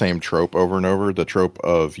are the same trope over and over. The trope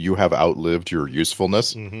of you have outlived your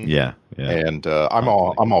usefulness. Mm-hmm. Yeah. And I'm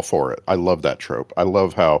all for it. I love that trope. I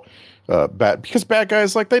love how because bad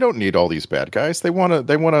guys, like, they don't need all these bad guys. They want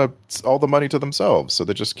all the money to themselves, so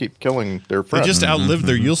they just keep killing their friends. They just outlived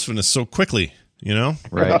their usefulness so quickly,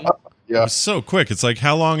 Right. Yeah. It was so quick. It's like,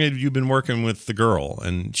 how long have you been working with the girl?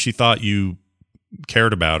 And she thought you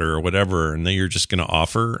cared about her or whatever, and then you're just going to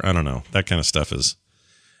offer? I don't know. That kind of stuff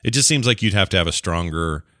it just seems like you'd have to have a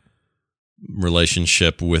stronger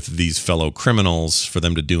relationship with these fellow criminals for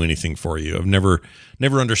them to do anything for you. I've never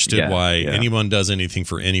understood why anyone does anything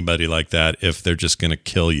for anybody like that if they're just going to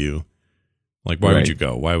kill you. Like, why would you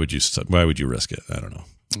go? Why would you risk it? I don't know.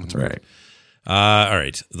 That's right. All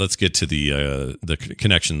right, let's get to the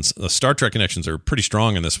connections. The Star Trek connections are pretty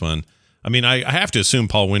strong in this one. I mean, I have to assume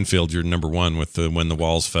Paul Winfield, you're number one with When the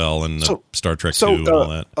Walls Fell and Star Trek 2 and all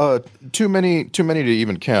that. Too many to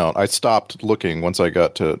even count. I stopped looking once I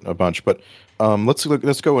got to a bunch, but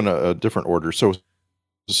let's go in a different order. So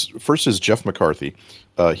first is Jeff McCarthy.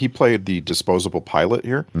 He played the disposable pilot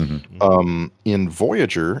here. Mm-hmm. In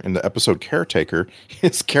Voyager, in the episode Caretaker,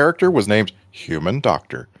 his character was named Human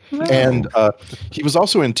Doctor. Oh. And he was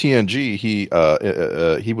also in TNG. He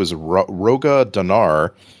was Roga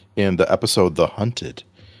Danar in the episode The Hunted.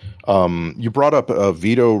 You brought up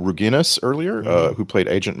Vito Ruginis earlier, who played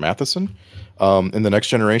Agent Matheson. In The Next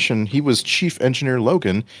Generation, he was Chief Engineer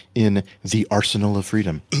Logan in The Arsenal of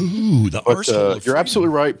Freedom. Ooh, Arsenal of Freedom. You're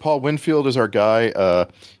absolutely right. Paul Winfield is our guy.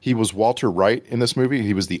 He was Walter Wright in this movie.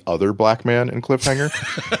 He was the other black man in Cliffhanger.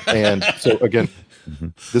 And so, again,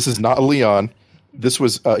 this is not Leon. This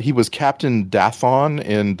was he was Captain Dathon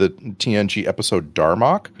in the TNG episode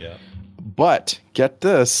Darmok. Yeah. But get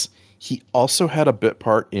this, he also had a bit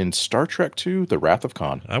part in Star Trek II, The Wrath of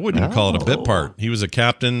Khan. I wouldn't call it a bit part. He was a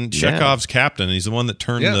captain, Chekhov's captain. He's the one that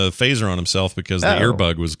turned the phaser on himself because the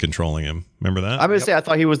earbug was controlling him. Remember that? I'm going to say I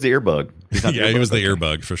thought he was the earbug. He was the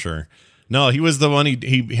earbug for sure. No, he was the one.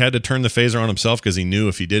 He had to turn the phaser on himself because he knew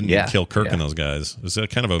if he didn't, he'd kill Kirk and those guys. It was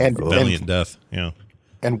kind of a valiant death. Yeah.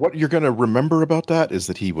 And what you're going to remember about that is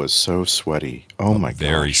that he was so sweaty. Oh my god,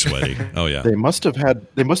 very sweaty. Oh yeah. They must have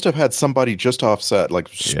had somebody just offset, like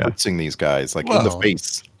spritzing these guys like in the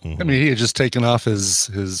face. I mean, he had just taken off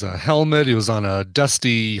his helmet. He was on a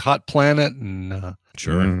dusty, hot planet, and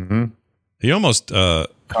sure. Mm-hmm. He almost. I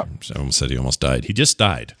almost said he almost died. He just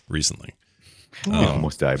died recently. He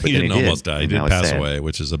almost died. But he didn't almost die. He did pass away,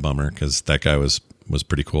 which is a bummer because that guy was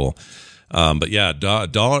pretty cool. But yeah,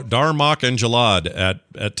 Darmok and Jalad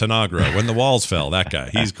at Tanagra when the walls fell. That guy,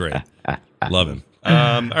 he's great. Love him.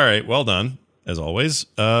 All right, well done as always.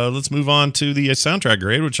 Let's move on to the soundtrack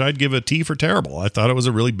grade, which I'd give a T for terrible. I thought it was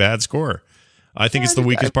a really bad score. I think it's the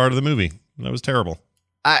weakest part of the movie. That was terrible.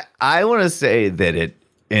 I want to say that it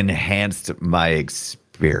enhanced my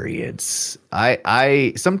experience.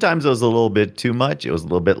 I sometimes it was a little bit too much. It was a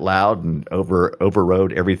little bit loud and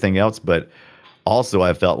overrode everything else, but also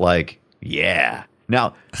I felt like, yeah.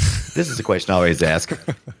 Now, this is a question I always ask.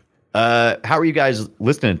 How are you guys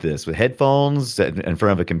listening to this? With headphones in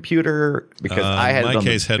front of a computer? Because I had it on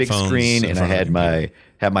the big screen and I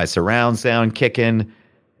had my surround sound kicking,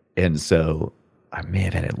 and so I may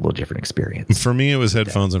have had a little different experience. For me, it was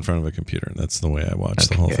headphones in front of a computer. That's the way I watched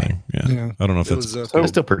the whole thing. Yeah. I don't know if it's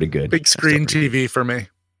still pretty good. Big screen TV for me.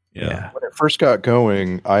 Yeah. When it first got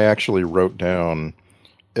going, I actually wrote down,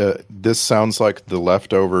 this sounds like the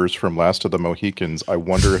leftovers from Last of the Mohicans. I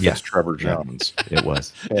wonder if it's Trevor Jones. It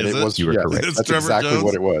was. And it was. You were correct. That's Trevor exactly Jones?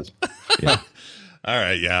 What it was. Yeah. All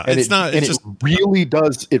right, yeah. And It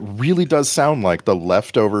really does sound like the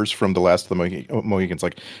leftovers from the Last of the Mohicans.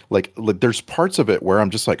 Like there's parts of it where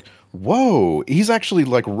I'm just like, whoa, he's actually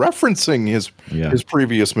like referencing his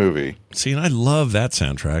previous movie. See, and I love that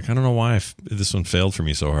soundtrack. I don't know why this one failed for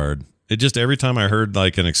me so hard. It just, every time I heard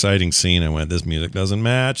like an exciting scene, I went, this music doesn't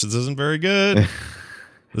match. This isn't very good.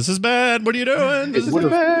 This is bad. What are you doing? This is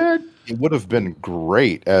bad. It would have been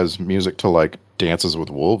great as music to like Dances with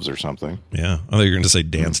Wolves or something. Yeah. I thought you were going to say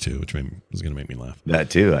Dance to, which was going to make me laugh. That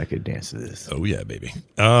too. I could dance to this. Oh, yeah, baby.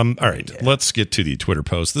 All right. Let's get to the Twitter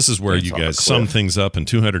post. This is where you guys sum things up in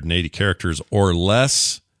 280 characters or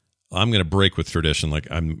less. I'm going to break with tradition.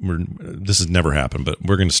 This has never happened, but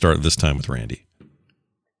we're going to start this time with Randy.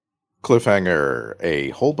 Cliffhanger. A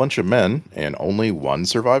whole bunch of men and only one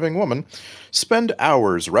surviving woman spend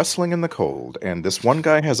hours wrestling in the cold, and this one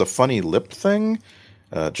guy has a funny lip thing,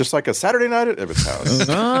 just like a Saturday night at Evan's house.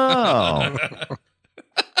 Oh.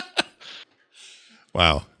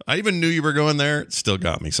 Wow. I even knew you were going there. It still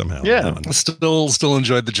got me somehow. Yeah. Still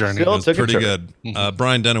enjoyed the journey. It was pretty good.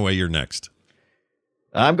 Brian Dunaway, you're next.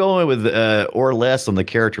 I'm going with or less on the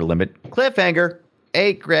character limit. Cliffhanger.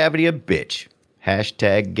 Ain't gravity a bitch.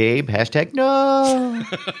 Hashtag Gabe. Hashtag no.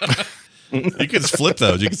 You could flip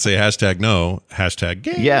those. You could say hashtag no. Hashtag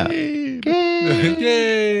Gabe. Yeah.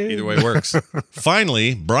 Either way works.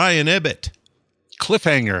 Finally, Brian Ibbett.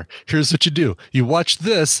 Cliffhanger. Here's what you do. You watch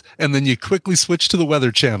this, and then you quickly switch to the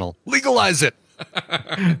Weather Channel. Legalize it.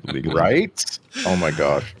 Right? Oh my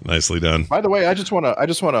gosh. Nicely done. By the way, I just want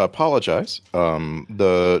to apologize.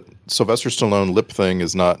 The Sylvester Stallone lip thing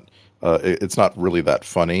is not it's not really that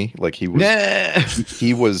funny. Like he was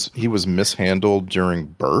mishandled during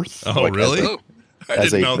birth. Oh, like really?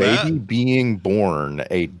 As a baby being born,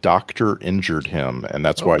 a doctor injured him, and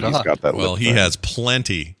that's why he's got that. Well, lip he thing. has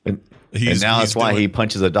plenty. And now that's why he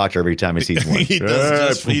punches a doctor every time he sees one. He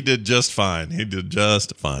did just fine. He did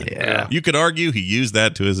just fine. Yeah. You could argue he used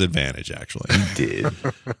that to his advantage, actually. He did.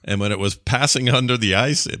 And when it was passing under the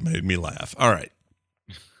ice, it made me laugh. All right.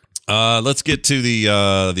 Let's get to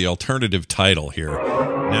the alternative title here.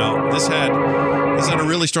 Now, this had a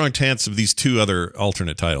really strong chance of these two other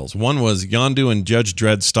alternate titles. One was Yondu and Judge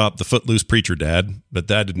Dredd Stop the Footloose Preacher Dad, but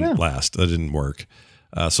that didn't last. That didn't work.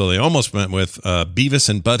 So they almost went with Beavis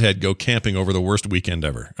and Butthead Go Camping Over the Worst Weekend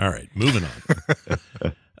Ever. All right, moving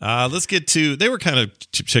on. Let's get to. They were kind of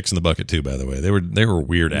chicks in the bucket too, by the way. They were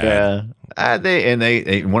weird. Yeah,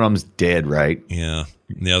 they one of them's dead, right? Yeah,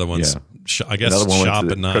 and the other one's I guess another one shot, went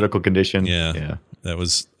to but not critical condition. Yeah, that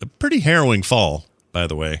was a pretty harrowing fall, by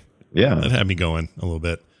the way. Yeah, that had me going a little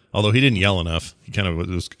bit. Although he didn't yell enough,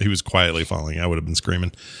 he was quietly falling. I would have been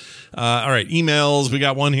screaming. All right, emails. We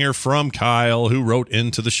got one here from Kyle, who wrote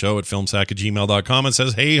into the show at filmsack@gmail.com and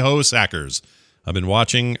says, "Hey ho, Sackers. I've been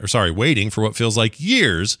waiting for what feels like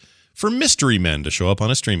years for Mystery Men to show up on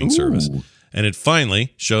a streaming service. And it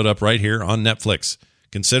finally showed up right here on Netflix.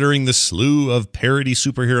 Considering the slew of parody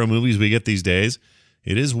superhero movies we get these days,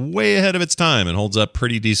 it is way ahead of its time and holds up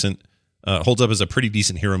as a pretty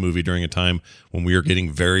decent hero movie during a time when we are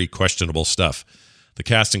getting very questionable stuff. The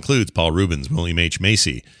cast includes Paul Rubens, William H.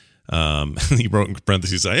 Macy. He wrote in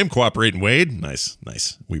parentheses, I am cooperating, Wade. Nice.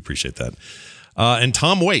 We appreciate that. And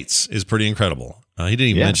Tom Waits is pretty incredible. He didn't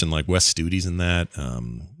even mention like Wes Studi's in that.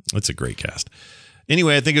 It's a great cast.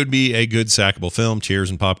 Anyway, I think it would be a good sackable film. Cheers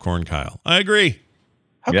and popcorn, Kyle. I agree.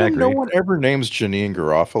 How come no one ever names Janine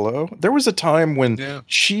Garofalo? There was a time when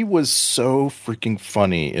she was so freaking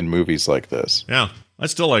funny in movies like this. Yeah, I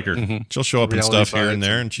still like her. Mm-hmm. She'll show up in stuff here and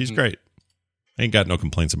there, and she's great. Ain't got no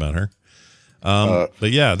complaints about her. But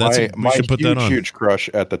yeah, we should put that on. Huge crush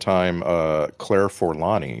at the time. Claire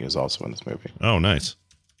Forlani is also in this movie. Oh, nice.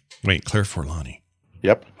 Wait, Claire Forlani.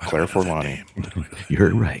 Yep, Claire Forlani. You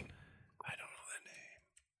heard it right. I don't know that name.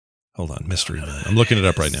 Hold on, Mystery Men. I'm looking it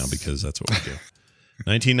up right now because that's what we do.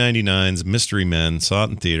 1999's Mystery Men. Saw it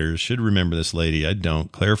in theaters. Should remember this lady. I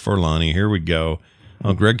don't. Claire Forlani. Here we go.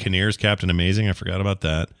 Oh, Greg Kinnear's Captain Amazing. I forgot about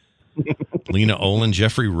that. Lena Olin,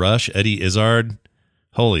 Jeffrey Rush, Eddie Izzard.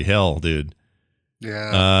 Holy hell, dude.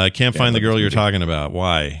 Yeah. I can't find the girl you're talking about.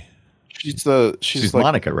 Why? She's like,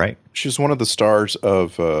 Monica, right? She's one of the stars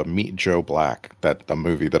of Meet Joe Black, a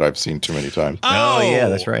movie that I've seen too many times. Oh yeah,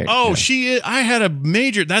 that's right. Oh, yeah. she is. I had a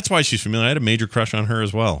major. That's why she's familiar. I had a major crush on her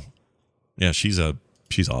as well. Yeah, she's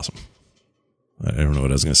awesome. I don't know what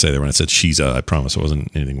I was going to say there when I said she's I promise it wasn't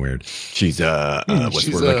anything weird. She's what's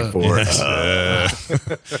we're looking for.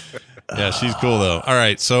 Yeah, she's cool though. All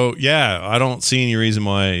right, so yeah, I don't see any reason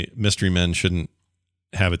why Mystery Men shouldn't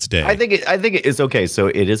have its day. I think it is okay. So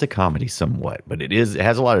it is a comedy somewhat, but it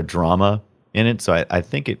has a lot of drama in it. So I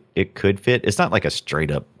think it could fit. It's not like a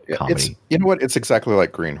straight up comedy. You know what? It's exactly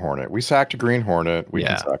like Green Hornet. We sacked Green Hornet. We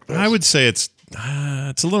can sack this. I would say it's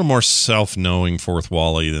a little more self-knowing fourth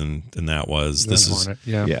wally than that was.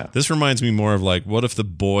 This reminds me more of like, what if The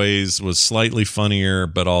Boys was slightly funnier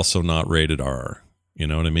but also not rated R? You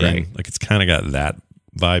know what I mean? Right. Like it's kind of got that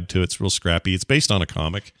vibe to it. It's real scrappy. It's based on a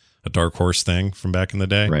comic, a Dark Horse thing from back in the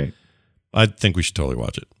day. Right. I think we should totally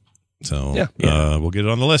watch it. So we'll get it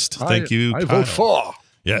on the list. Thank you. I vote for.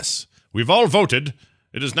 Yes, we've all voted.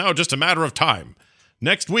 It is now just a matter of time.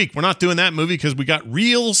 Next week, we're not doing that movie because we got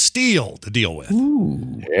Real Steel to deal with.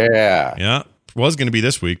 Ooh. Yeah. Yeah. It was going to be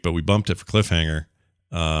this week, but we bumped it for cliffhanger.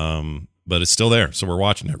 But it's still there. So we're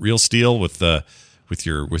watching it. Real Steel with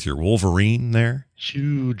your Wolverine there.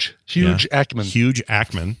 Huge Ackman. Huge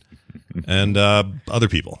Ackman. And other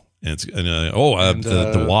people. And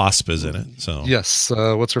the Wasp is in it. So yes,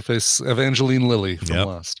 what's her face? Evangeline Lilly from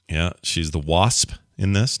Lost. Yeah, she's the Wasp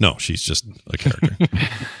in this. No, she's just a character.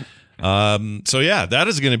 So yeah, that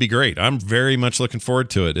is going to be great. I'm very much looking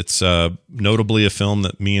forward to it. It's notably a film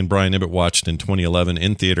that me and Brian Ibbett watched in 2011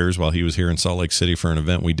 in theaters while he was here in Salt Lake City for an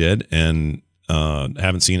event we did, and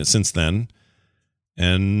haven't seen it since then.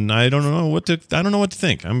 And I don't know what to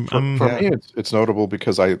think. For me, it's notable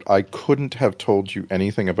because I couldn't have told you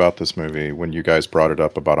anything about this movie when you guys brought it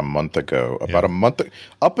up about a month ago.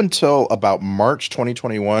 Up until about March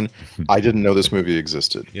 2021, I didn't know this movie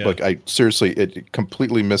existed. Yeah. Like it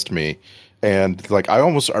completely missed me. And like I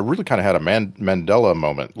really kind of had a Mandela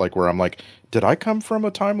moment, like where I'm like, did I come from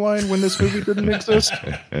a timeline when this movie didn't exist?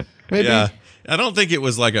 Maybe. Yeah. I don't think it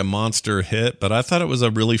was like a monster hit, but I thought it was a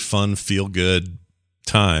really fun, feel good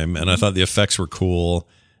time, and I thought the effects were cool.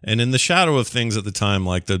 And in the shadow of things at the time,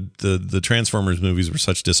 like the Transformers movies were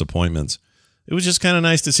such disappointments, it was just kind of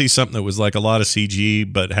nice to see something that was like a lot of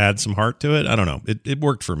CG but had some heart to it. I don't know, it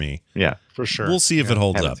worked for me. Yeah, for sure. We'll see if it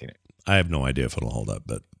holds up. I have no idea if it'll hold up,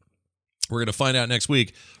 but we're going to find out next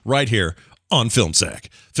week right here on FilmSack.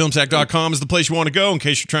 FilmSack.com is the place you want to go in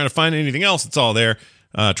case you're trying to find anything else. It's all there.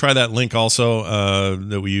 Try that link also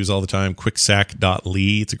that we use all the time,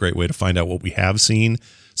 quicksack.ly. It's a great way to find out what we have seen.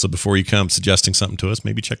 So before you come suggesting something to us,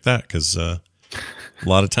 maybe check that, because a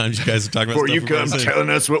lot of times you guys are talking about before you come telling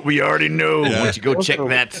us what we already know. Why don't you go check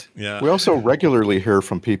that? Yeah. We also regularly hear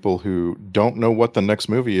from people who don't know what the next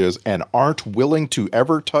movie is and aren't willing to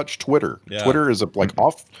ever touch Twitter. Yeah. Twitter is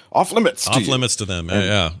off limits. Off limits to them.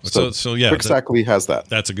 Yeah. So yeah. Quicksack.ly has that.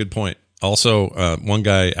 That's a good point. Also, one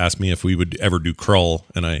guy asked me if we would ever do Krull,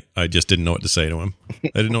 and I just didn't know what to say to him. I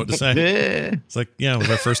didn't know what to say. It's like, yeah, it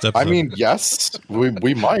was our first episode. I mean, yes,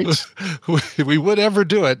 we might. we would ever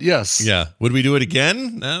do it, yes. Yeah. Would we do it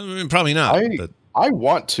again? Probably not. I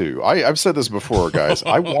want to. I've said this before, guys.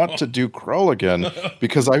 I want to do Krull again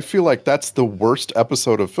because I feel like that's the worst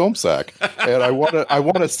episode of FilmSack, and I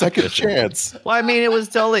want a second chance. Well, I mean, it was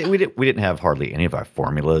totally we didn't have hardly any of our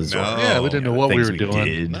formulas. We didn't know what we were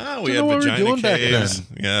doing. No, we had vagina caves.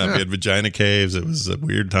 Yeah, we had vagina caves. It was a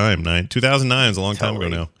weird time. 2009 is a long time ago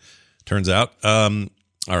now. Turns out. All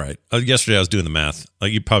right. Yesterday I was doing the math.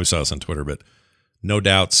 Like you probably saw this on Twitter, but No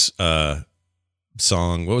Doubt's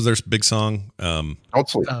song. What was their big song? Don't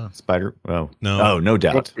sleep. Spider. Oh No. no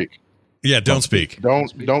doubt. Don't speak. Yeah, Don't Speak.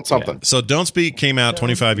 Don't something. So Don't Speak came out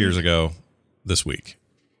 25 years ago this week.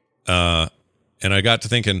 And I got to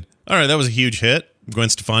thinking, all right, that was a huge hit. Gwen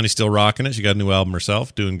Stefani's still rocking it. She got a new album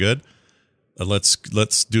herself, doing good. Let's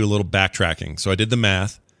do a little backtracking. So I did the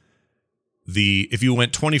math. If you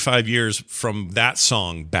went 25 years from that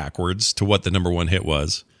song backwards to what the number one hit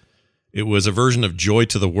was, it was a version of Joy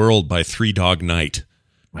to the World by Three Dog Night.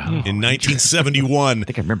 Wow. In 1971. I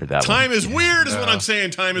think I remember that Time is weird is what I'm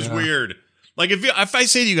saying. Time is weird. Like if I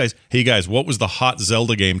say to you guys, hey guys, what was the hot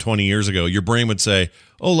Zelda game 20 years ago? Your brain would say,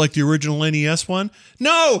 oh, like the original NES one?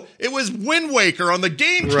 No, it was Wind Waker on the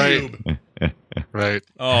GameCube. Right.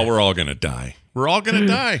 Oh, we're all going to die. We're all going to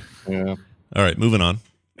die. Yeah. All right, moving on.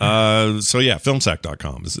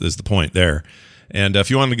 Filmsack.com is the point there. And if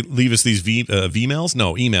you want to leave us these emails,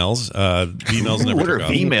 emails never What are took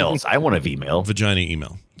off. emails? I want a email. Vagina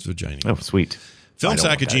email. It's vagina email. Oh, sweet.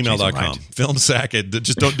 Filmsack@gmail.com. Filmsack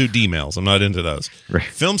just don't do D-mails. I'm not into those. Right.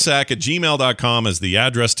 Filmsack@gmail.com is the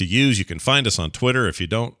address to use. You can find us on Twitter. If you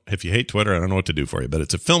hate Twitter, I don't know what to do for you, but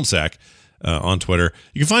it's a Filmsack on Twitter.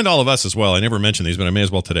 You can find all of us as well. I never mentioned these, but I may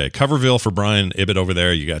as well today. Coverville for Brian Ibbett over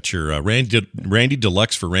there. You got your Randy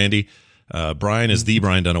Deluxe for Randy. Brian is the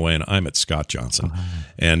Brian Dunaway, and I'm at Scott Johnson.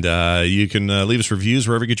 And you can leave us reviews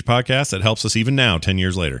wherever you get your podcasts. That helps us even now, 10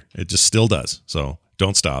 years later. It just still does. So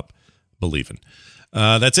don't stop believing.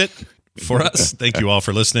 That's it for us. Thank you all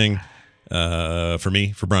for listening. For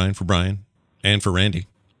me, for Brian, and for Randy.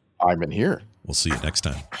 I'm in here. We'll see you next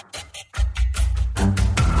time.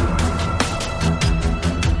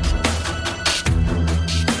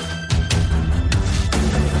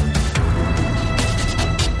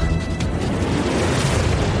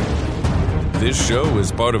 This show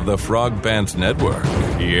is part of the Frog Pants Network.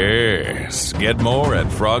 Yes. Get more at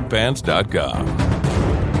frogpants.com.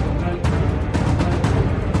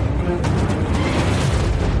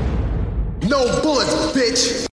 No bullets, bitch!